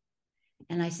time.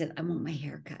 And I said, I want my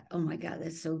hair cut. Oh my God,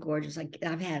 that's so gorgeous.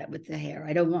 I've had it with the hair.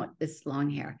 I don't want this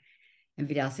long hair. And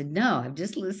Vidal said, no, I've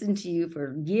just listened to you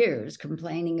for years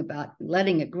complaining about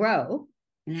letting it grow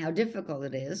and how difficult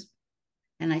it is.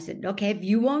 And I said, okay, if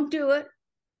you won't do it,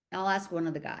 I'll ask one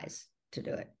of the guys to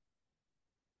do it.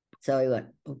 So he went,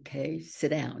 okay, sit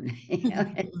down.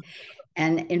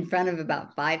 And in front of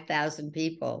about 5,000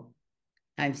 people,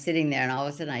 I'm sitting there, and all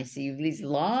of a sudden I see these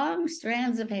long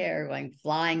strands of hair going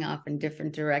flying off in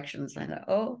different directions. I thought,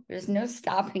 oh, there's no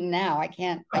stopping now. I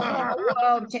can't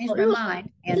whoa, change my mind.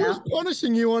 He was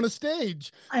punishing you on a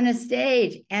stage. On a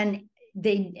stage. And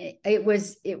it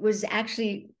was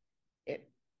actually,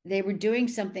 they were doing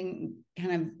something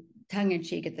kind of tongue in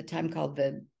cheek at the time called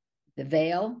the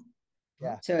veil.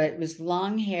 Yeah. So it was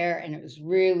long hair, and it was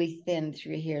really thin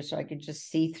through here, so I could just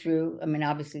see through. I mean,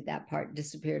 obviously that part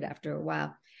disappeared after a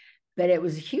while, but it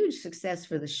was a huge success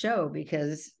for the show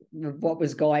because of what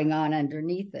was going on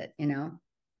underneath it, And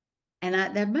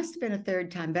there must have been a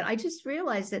third time, but I just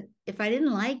realized that if I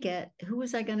didn't like it, who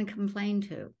was I going to complain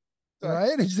to?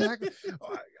 Right, exactly.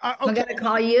 I'm going to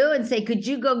call you and say, could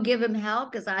you go give him hell?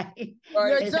 Because I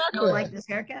don't like this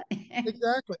haircut.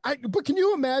 Exactly. But can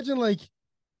you imagine, like,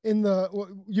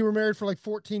 you were married for like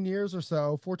 14 years or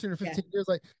so, 14 or 15 years.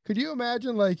 Like, could you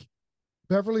imagine like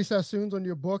Beverly Sassoon's on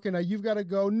your book, and now you've got to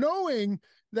go knowing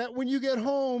that when you get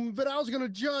home, Vidal's going to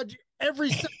judge every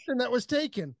section that was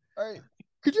taken. Right.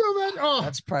 Could you imagine? Oh,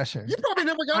 that's pressure. You probably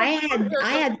never got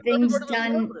I had things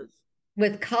done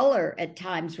with color at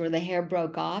times where the hair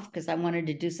broke off because I wanted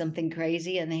to do something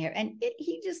crazy in the hair. And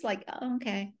he just like, oh,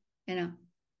 okay,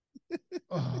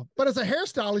 But as a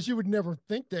hairstylist, you would never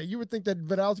think that. You would think that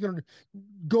Vidal's going to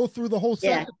go through the whole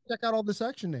section, check out all the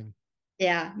sectioning.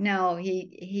 Yeah, no,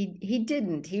 he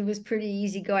didn't. He was pretty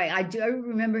easygoing. I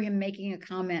remember him making a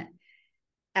comment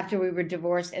after we were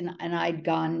divorced, and I'd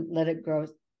gone let it grow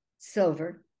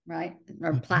silver, right,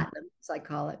 or platinum, as I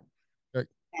call it. Right.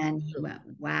 And he went,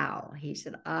 wow. He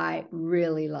said, I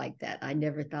really like that. I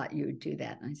never thought you would do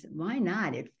that. And I said, why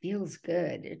not? It feels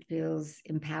good. It feels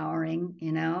empowering,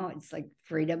 it's like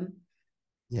freedom.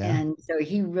 Yeah. And so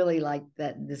he really liked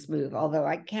this move, although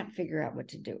I can't figure out what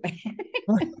to do.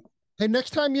 Hey, next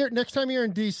time you're in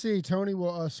DC, Tony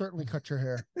will certainly cut your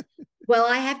hair. Well,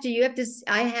 I have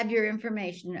your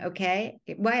information. Okay.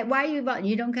 Why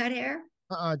you don't cut hair?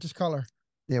 Just color.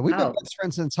 Yeah, we've been best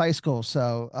friends since high school.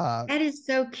 So that is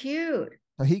so cute.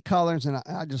 So he colors and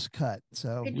I just cut.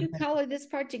 So could you color this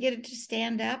part to get it to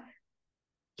stand up?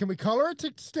 Can we color it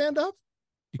to stand up?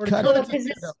 Because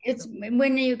it's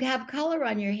when you have color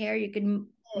on your hair, you can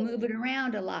move it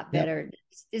around a lot better. Yep.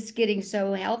 It's getting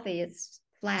so healthy. It's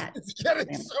flat. It's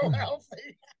getting so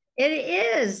healthy. It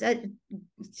is.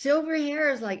 Silver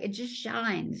hair is like, it just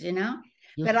shines,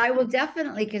 Yes. But I will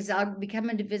definitely, because I'll be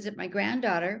coming to visit my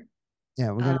granddaughter.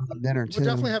 Yeah, we're gonna have dinner too. We'll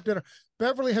definitely have dinner.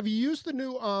 Beverly, have you used the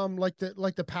new like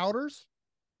the powders?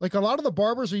 Like a lot of the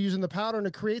barbers are using the powder, and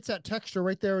it creates that texture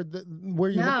right there where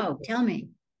you. No, tell me.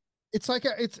 It's like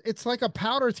a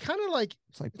powder. It's kind of like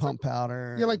pump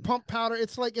powder. Yeah, like pump powder.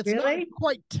 It's like it's really? Not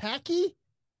quite tacky,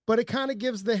 but it kind of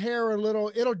gives the hair a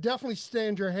little. It'll definitely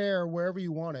stand your hair wherever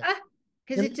you want it.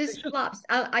 Because it just flops.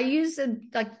 I use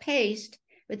like paste,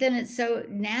 but then it's so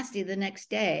nasty the next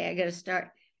day. I got to start.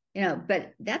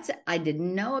 But I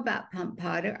didn't know about pump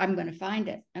powder. I'm going to find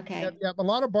it. Okay. Yeah, a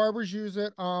lot of barbers use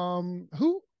it.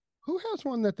 Who has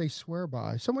one that they swear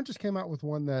by? Someone just came out with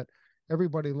one that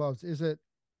everybody loves. Is it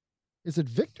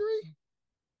Victory?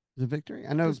 Is it Victory?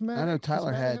 I know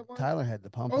Tyler had the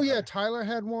pump. Oh yeah, Tyler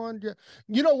had one. Yeah.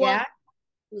 You know what?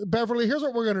 Beverly, here's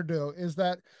what we're gonna do is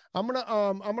that I'm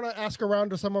gonna ask around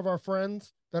to some of our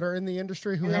friends that are in the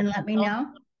industry who And have then let me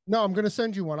know. No, I'm gonna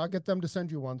send you one. I'll get them to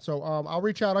send you one. So I'll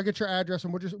reach out, I'll get your address,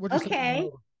 and we'll just send you one Okay.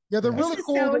 over. Yeah, they're Yeah. This really is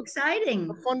cool. so They're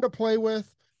exciting. fun to play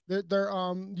with. They're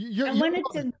I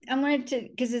wanted to,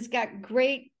 because it's got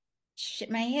great,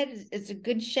 my head is a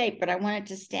good shape, but I want it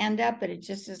to stand up, but it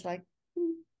just is like,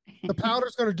 the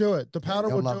powder's gonna do it. The powder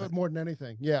You'll will love do it. it more than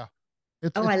anything. Yeah.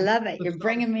 oh, I love it. Good You're stuff.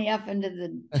 bringing me up into the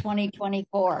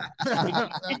 2024. That's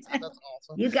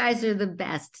awesome. You guys are the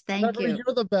best. Thank Beverly, you.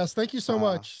 you're the best. Thank you so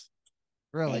much.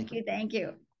 Really Thank you. Thank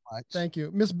you. much. Thank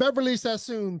you. Miss Beverly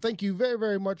Sassoon, thank you very,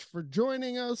 very much for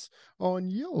joining us on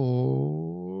your